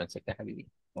 Ah, pensé que Habibi.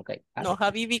 Okay. No,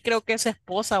 Habibi creo que es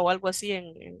esposa o algo así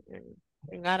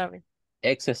en árabe.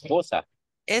 Ex esposa.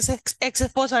 Es ex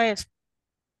esposa es.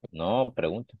 No,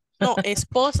 pregunto. No,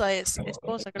 esposa es.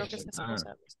 Esposa, creo que es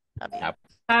esposa.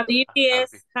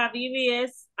 Habibi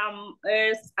es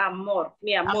amor,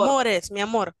 mi amor. Amores, mi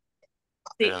amor.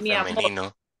 Sí, Pero mi amor.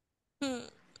 femenino.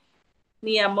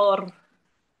 Mi amor.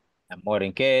 Amor,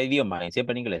 ¿en qué idioma?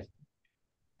 Siempre en inglés.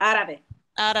 Árabe.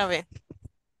 Árabe.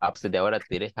 Ah, pues de ahora te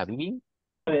diré Habibi.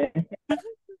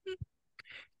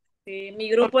 Sí,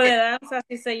 mi grupo de danza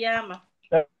así se llama.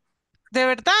 ¿De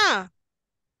verdad?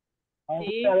 A un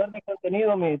Sí. creador de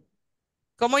contenido,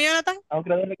 ¿Cómo, Jonathan? a un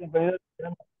creador de contenido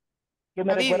que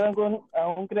me Habibi. recuerdan a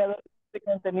un creador de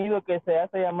contenido que se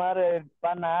hace llamar el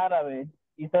pana árabe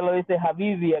y solo dice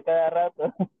Habibi a cada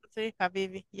rato. Sí,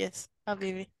 Habibi. Yes,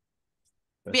 Habibi.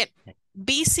 Bien.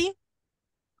 Busy.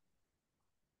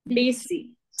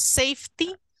 Busy.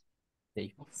 Safety.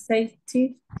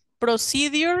 Safety.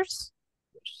 Procedures.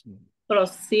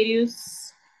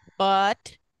 Procedures.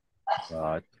 But.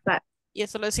 But. Y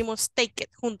eso lo decimos take it,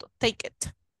 junto. Take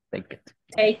it. Take it.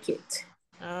 Take it.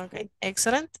 Okay,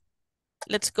 excellent.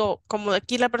 Let's go. Como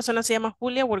aquí la persona se llama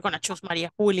Julia, we're gonna choose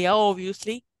María Julia,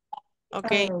 obviously.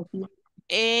 Okay.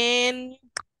 And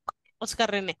Oscar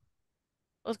René.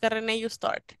 Oscar René, you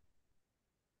start.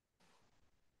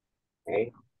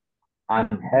 Okay.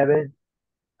 I'm having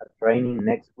a training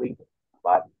next week,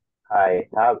 but I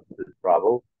have to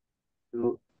travel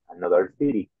to another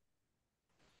city.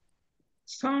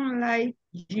 Sound like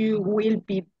you will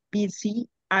be busy.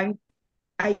 I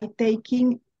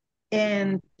taking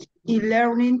an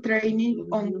e-learning training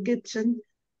on kitchen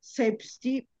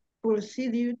safety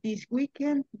procedure this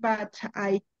weekend, but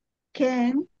I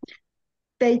can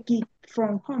take it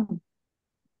from home.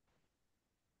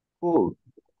 Cool.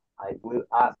 I will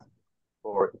ask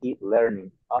for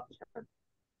e-learning option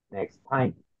next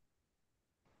time.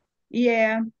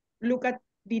 Yeah, look at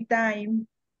the time.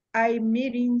 I'm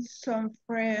meeting some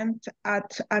friends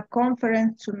at a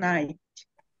conference tonight.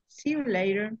 See you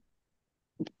later.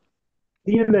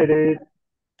 See you later.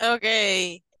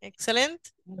 Okay, excellent.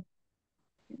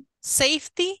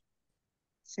 Safety.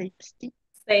 Safety.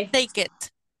 Take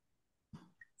it.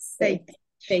 Take it.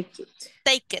 Take it.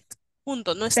 Take it.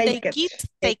 Junto, no es Take take it. it,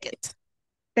 take it.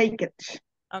 Take it.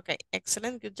 Okay,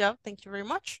 excellent. Good job. Thank you very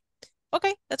much.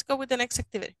 Okay, let's go with the next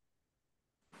activity.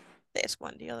 This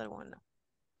one, the other one, no.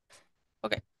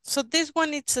 Okay, so this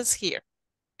one, it says here.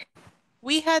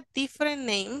 We had different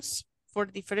names for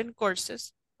different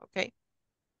courses, okay?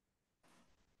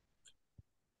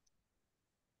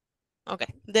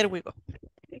 Okay, there we go.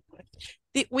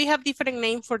 We have different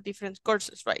names for different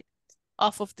courses, right?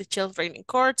 Off of the shelf training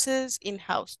courses,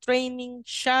 in-house training,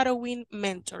 shadowing,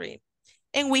 mentoring.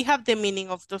 And we have the meaning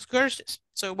of those courses.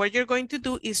 So what you're going to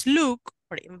do is look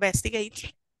or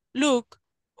investigate, look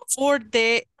for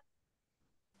the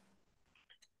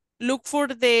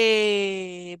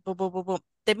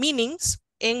meanings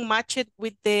and match it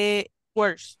with the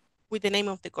words, with the name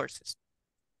of the courses.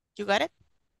 You got it?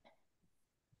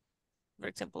 For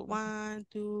example, 1,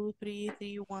 2, 3,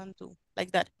 3, 1, 2,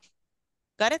 like that.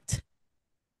 Got it?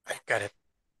 I got it.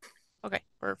 Okay,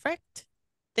 perfect.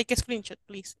 Take a screenshot,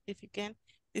 please, if you can.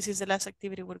 This is the last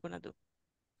activity we're gonna do.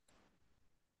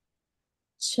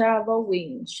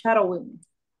 Shadowing, shadowing.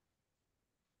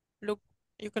 Look,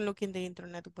 you can look in the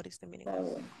internet what is the meaning of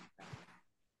it.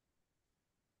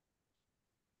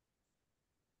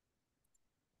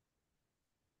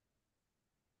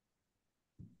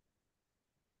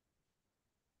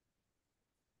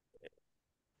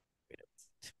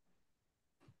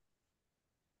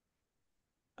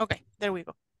 Okay, there we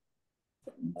go.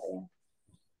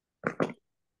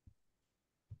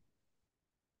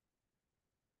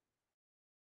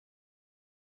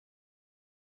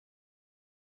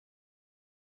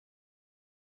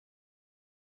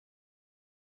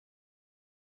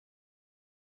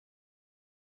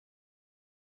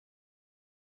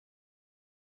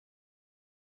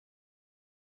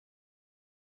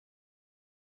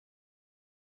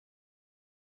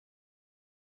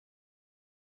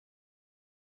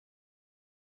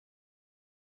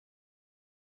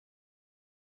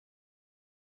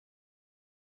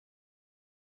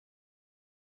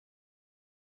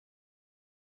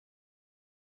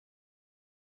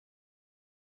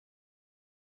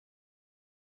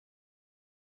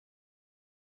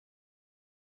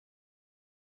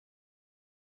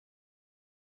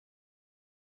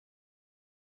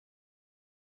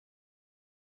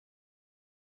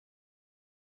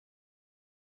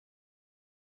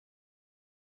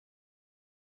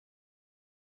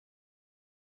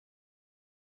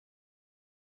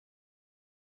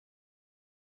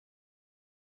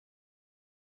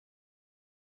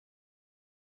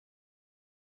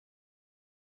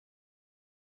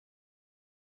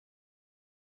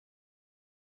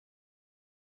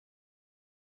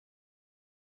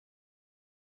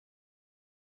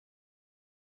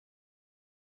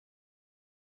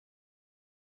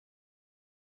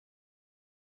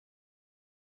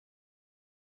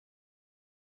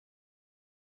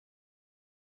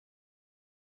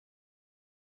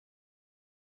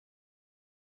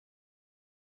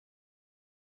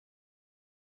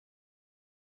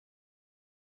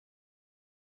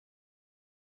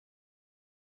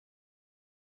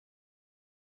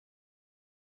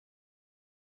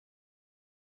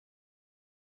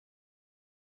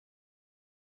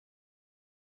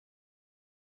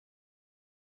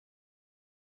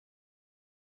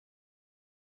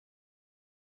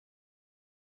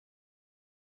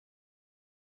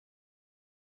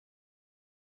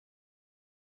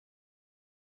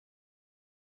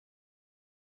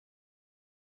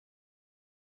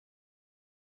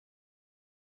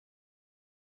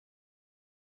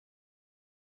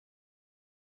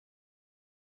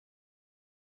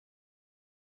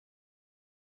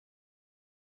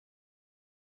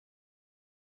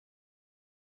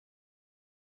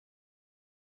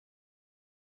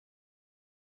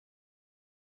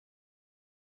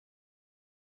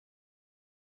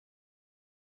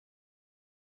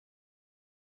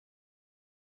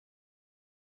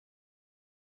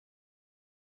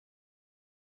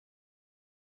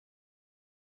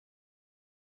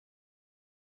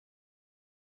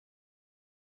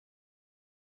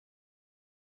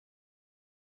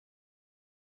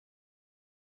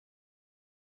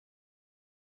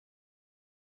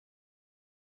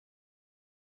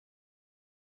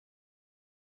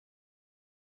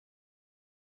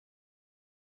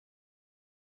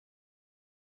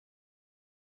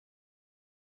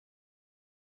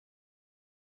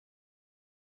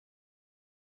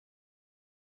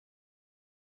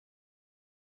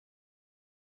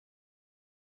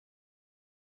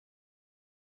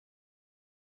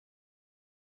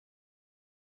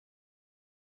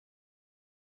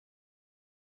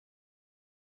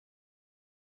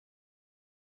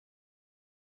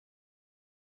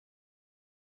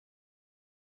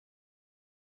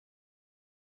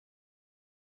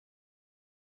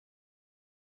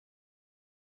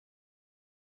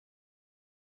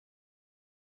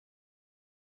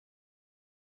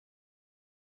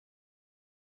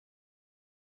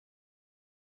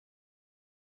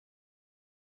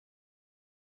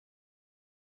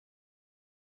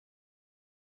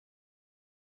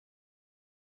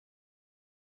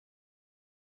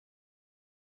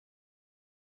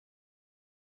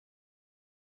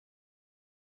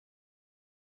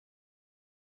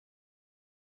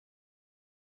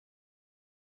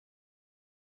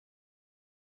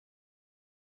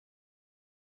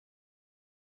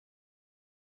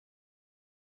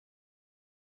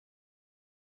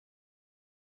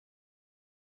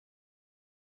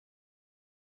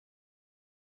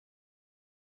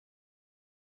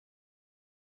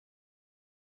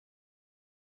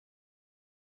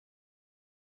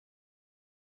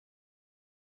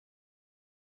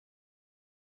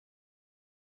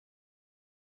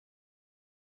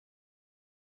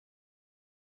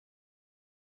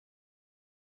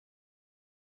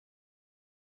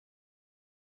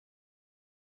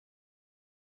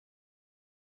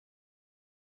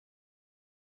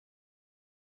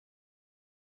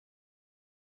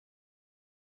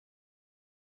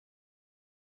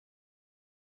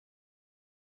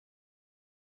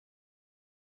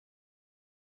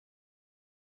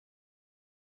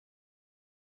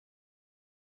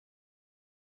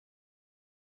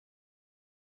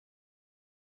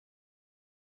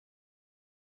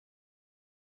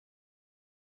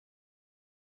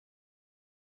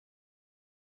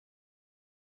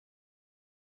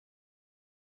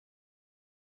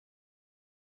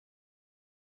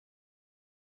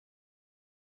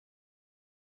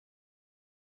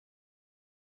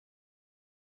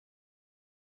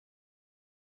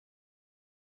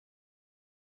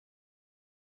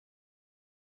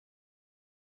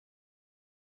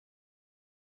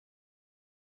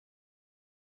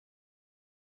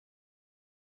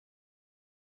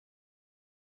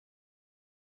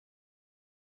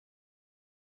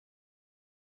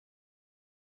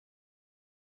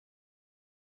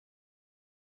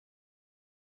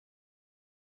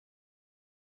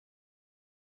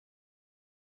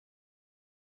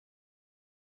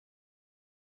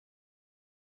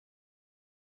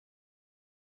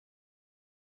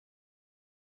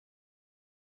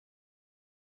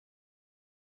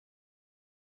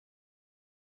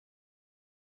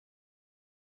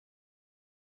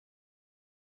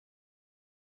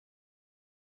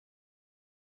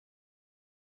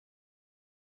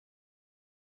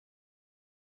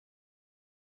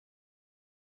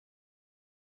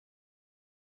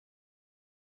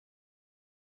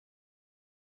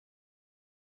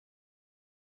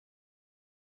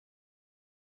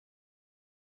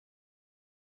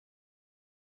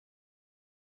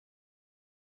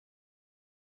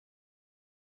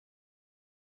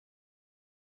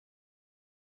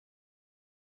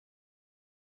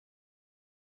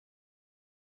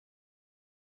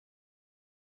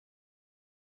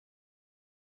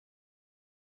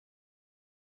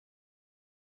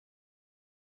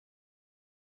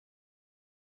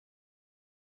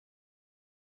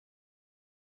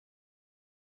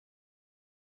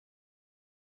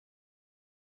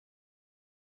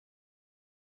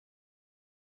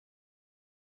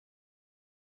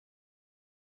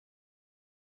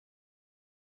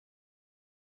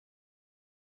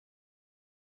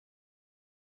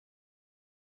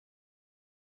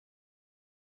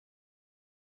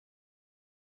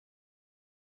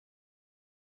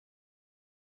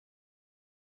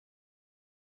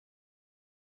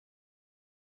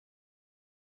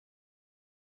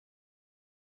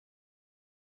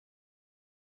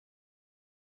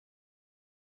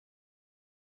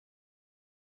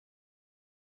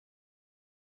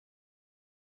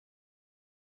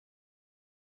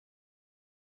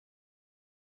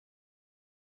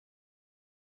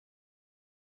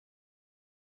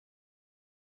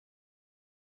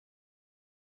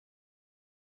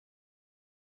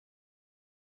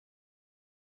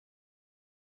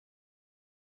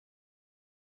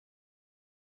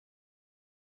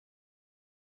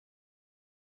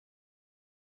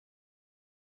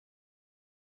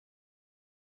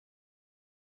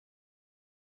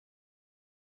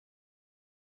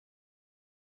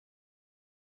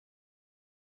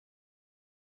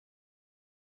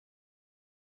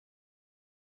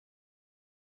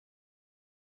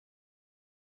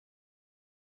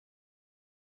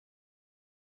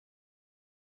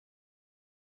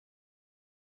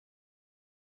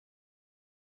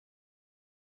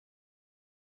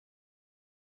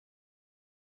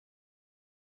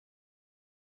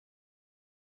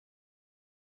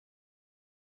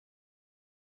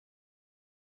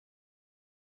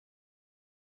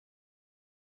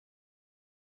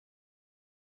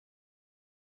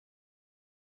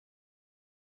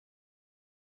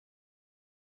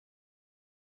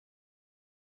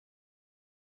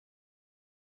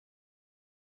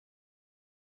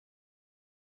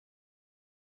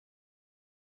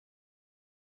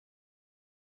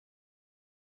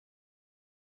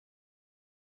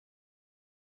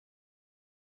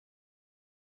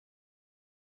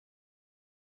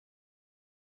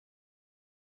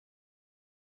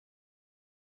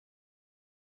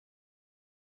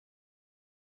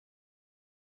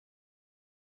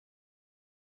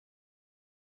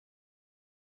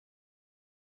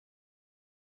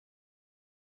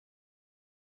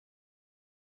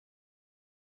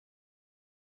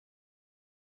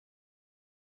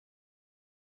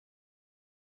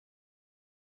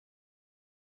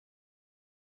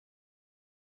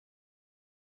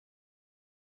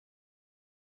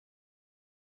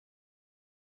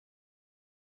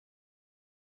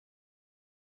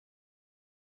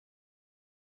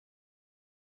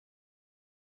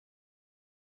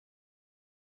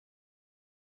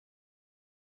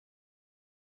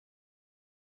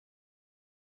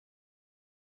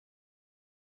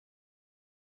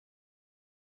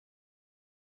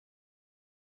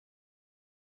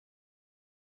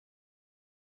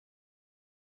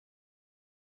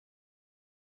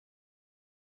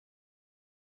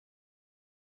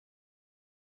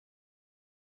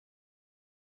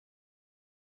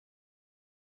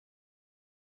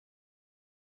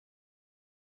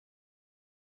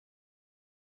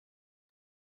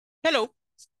 Hello.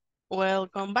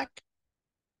 Welcome back.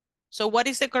 So what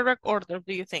is the correct order,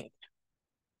 do you think?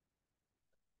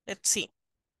 Let's see.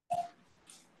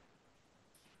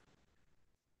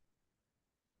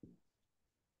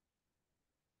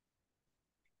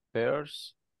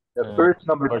 First. The first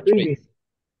number 3.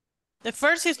 The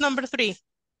first is number 3.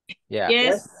 Yeah.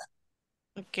 Yes.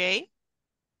 Okay.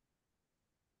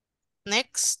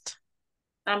 Next.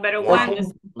 Number Wow. 1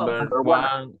 is Number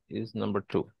 1 is number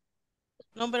 2.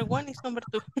 Number 1 is number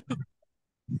 2.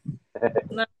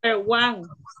 number 1.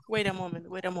 Wait a moment.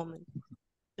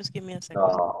 Just give me a second.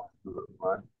 No,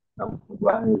 number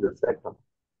 1 is the second.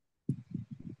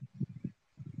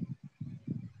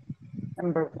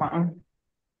 Number 1.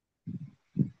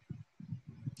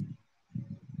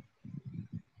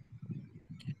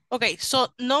 Okay, so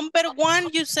number 1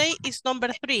 you say is number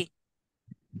 3.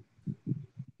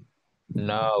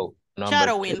 No, number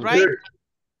Shadowing, 2. right?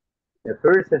 The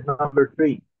first is number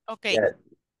 3. Okay. Yes.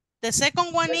 The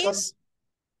second one is?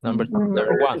 Number 1.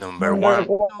 Number 1.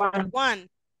 Number 1.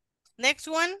 Next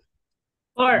one?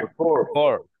 4.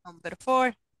 4. Number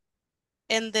 4.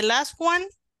 And the last one?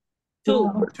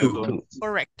 2. 2.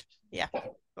 Correct. Yeah,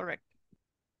 correct.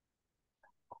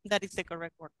 That is the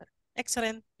correct order.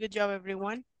 Excellent. Good job,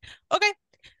 everyone. Okay.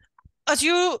 As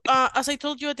I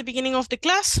told you at the beginning of the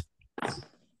class,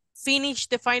 finish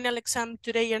the final exam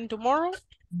today and tomorrow.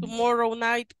 Tomorrow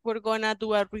night, we're gonna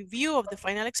do a review of the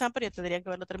final exam, pero ya tendrían que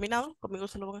haberlo terminado. Conmigo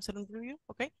solo van a hacer un review,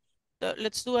 okay? So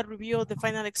let's do a review of the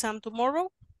final exam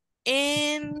tomorrow.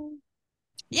 And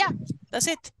yeah, that's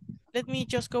it. Let me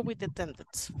just go with the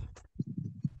attendance.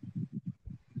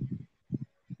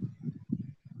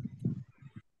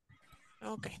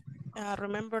 Okay.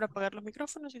 Remember apagar los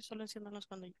micrófonos y solo enciéndolos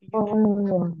cuando yo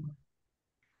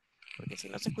porque si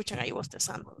no se escuchan ahí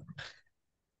bostezando.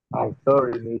 I'm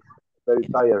sorry, miss. Very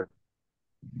tired.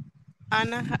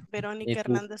 Ana Verónica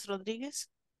Hernández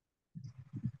Rodríguez.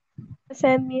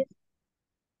 Present, miss.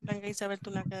 Blanca Isabel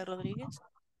Tunaca de Rodríguez.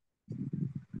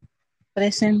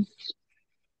 Present.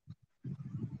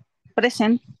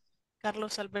 Present.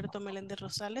 Carlos Alberto Meléndez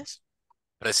Rosales.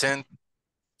 Present.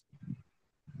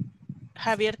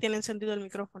 Javier tiene encendido el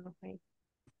micrófono. Okay.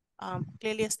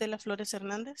 Clelia Estela Flores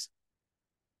Hernández.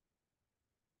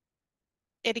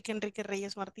 Eric Enrique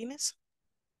Reyes Martínez.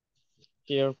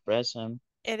 Here, present.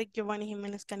 Eric Giovanni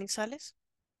Jiménez Canizales.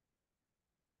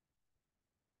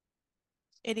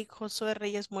 Eric Josué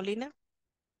Reyes Molina.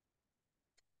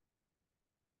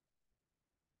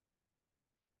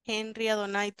 Henry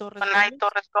Adonai Torres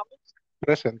Gómez.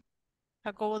 Present.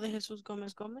 Jacobo de Jesús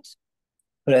Gómez Gómez.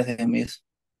 Present, miss.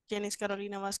 Janice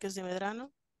Carolina Vázquez de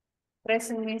Medrano.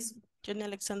 Present, miss. Johnny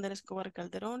Alexander Escobar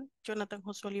Calderón. Jonathan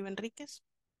Josué Oliva Enríquez.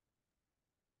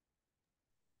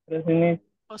 Present, miss.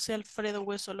 José Alfredo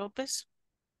Hueso López.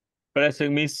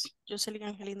 Present, miss. Jocelyn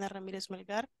Angelina Ramírez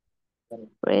Melgar.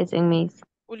 Present, miss.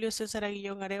 Julio César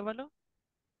Aguillón Arévalo.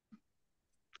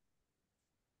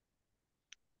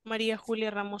 María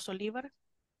Julia Ramos Olívar.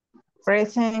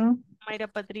 Present. Mayra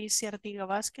Patricia Artiga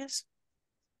Vázquez.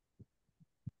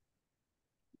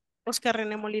 Oscar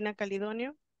René Molina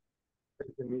Calidonio.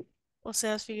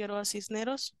 Oseas Figueroa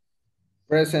Cisneros.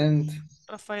 Present.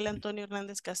 Rafael Antonio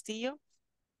Hernández Castillo.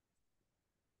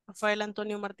 Rafael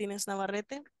Antonio Martínez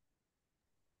Navarrete.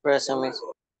 Present, miss.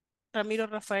 Ramiro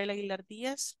Rafael Aguilar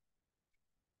Díaz.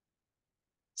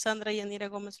 Sandra Yanira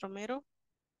Gómez Romero.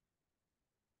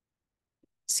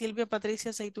 Silvia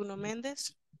Patricia Zaituno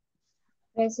Méndez.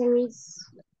 Present, miss.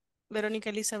 Verónica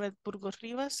Elizabeth Burgos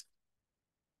Rivas.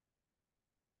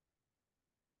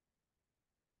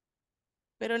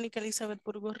 Verónica Elizabeth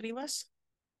Burgos Rivas.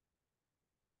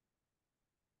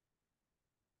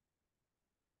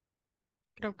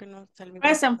 Creo que no está el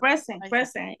micrófono. Present.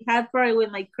 I had problem with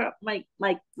my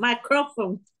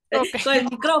microphone. Okay. Con el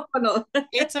micrófono.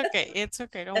 It's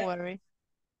okay, don't worry.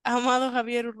 Amado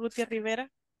Javier Urrutia Rivera.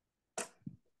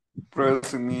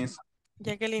 Present, miss.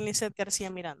 Jacqueline Lizeth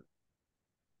García Miranda.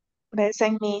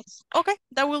 Present, miss. Okay,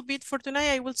 that will be it for tonight.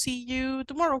 I will see you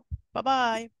tomorrow.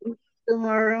 Bye-bye.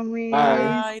 Tomorrow, miss.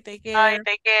 Bye. Take care.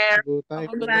 Good night.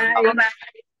 Have a good night.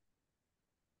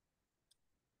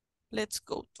 Let's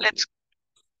go.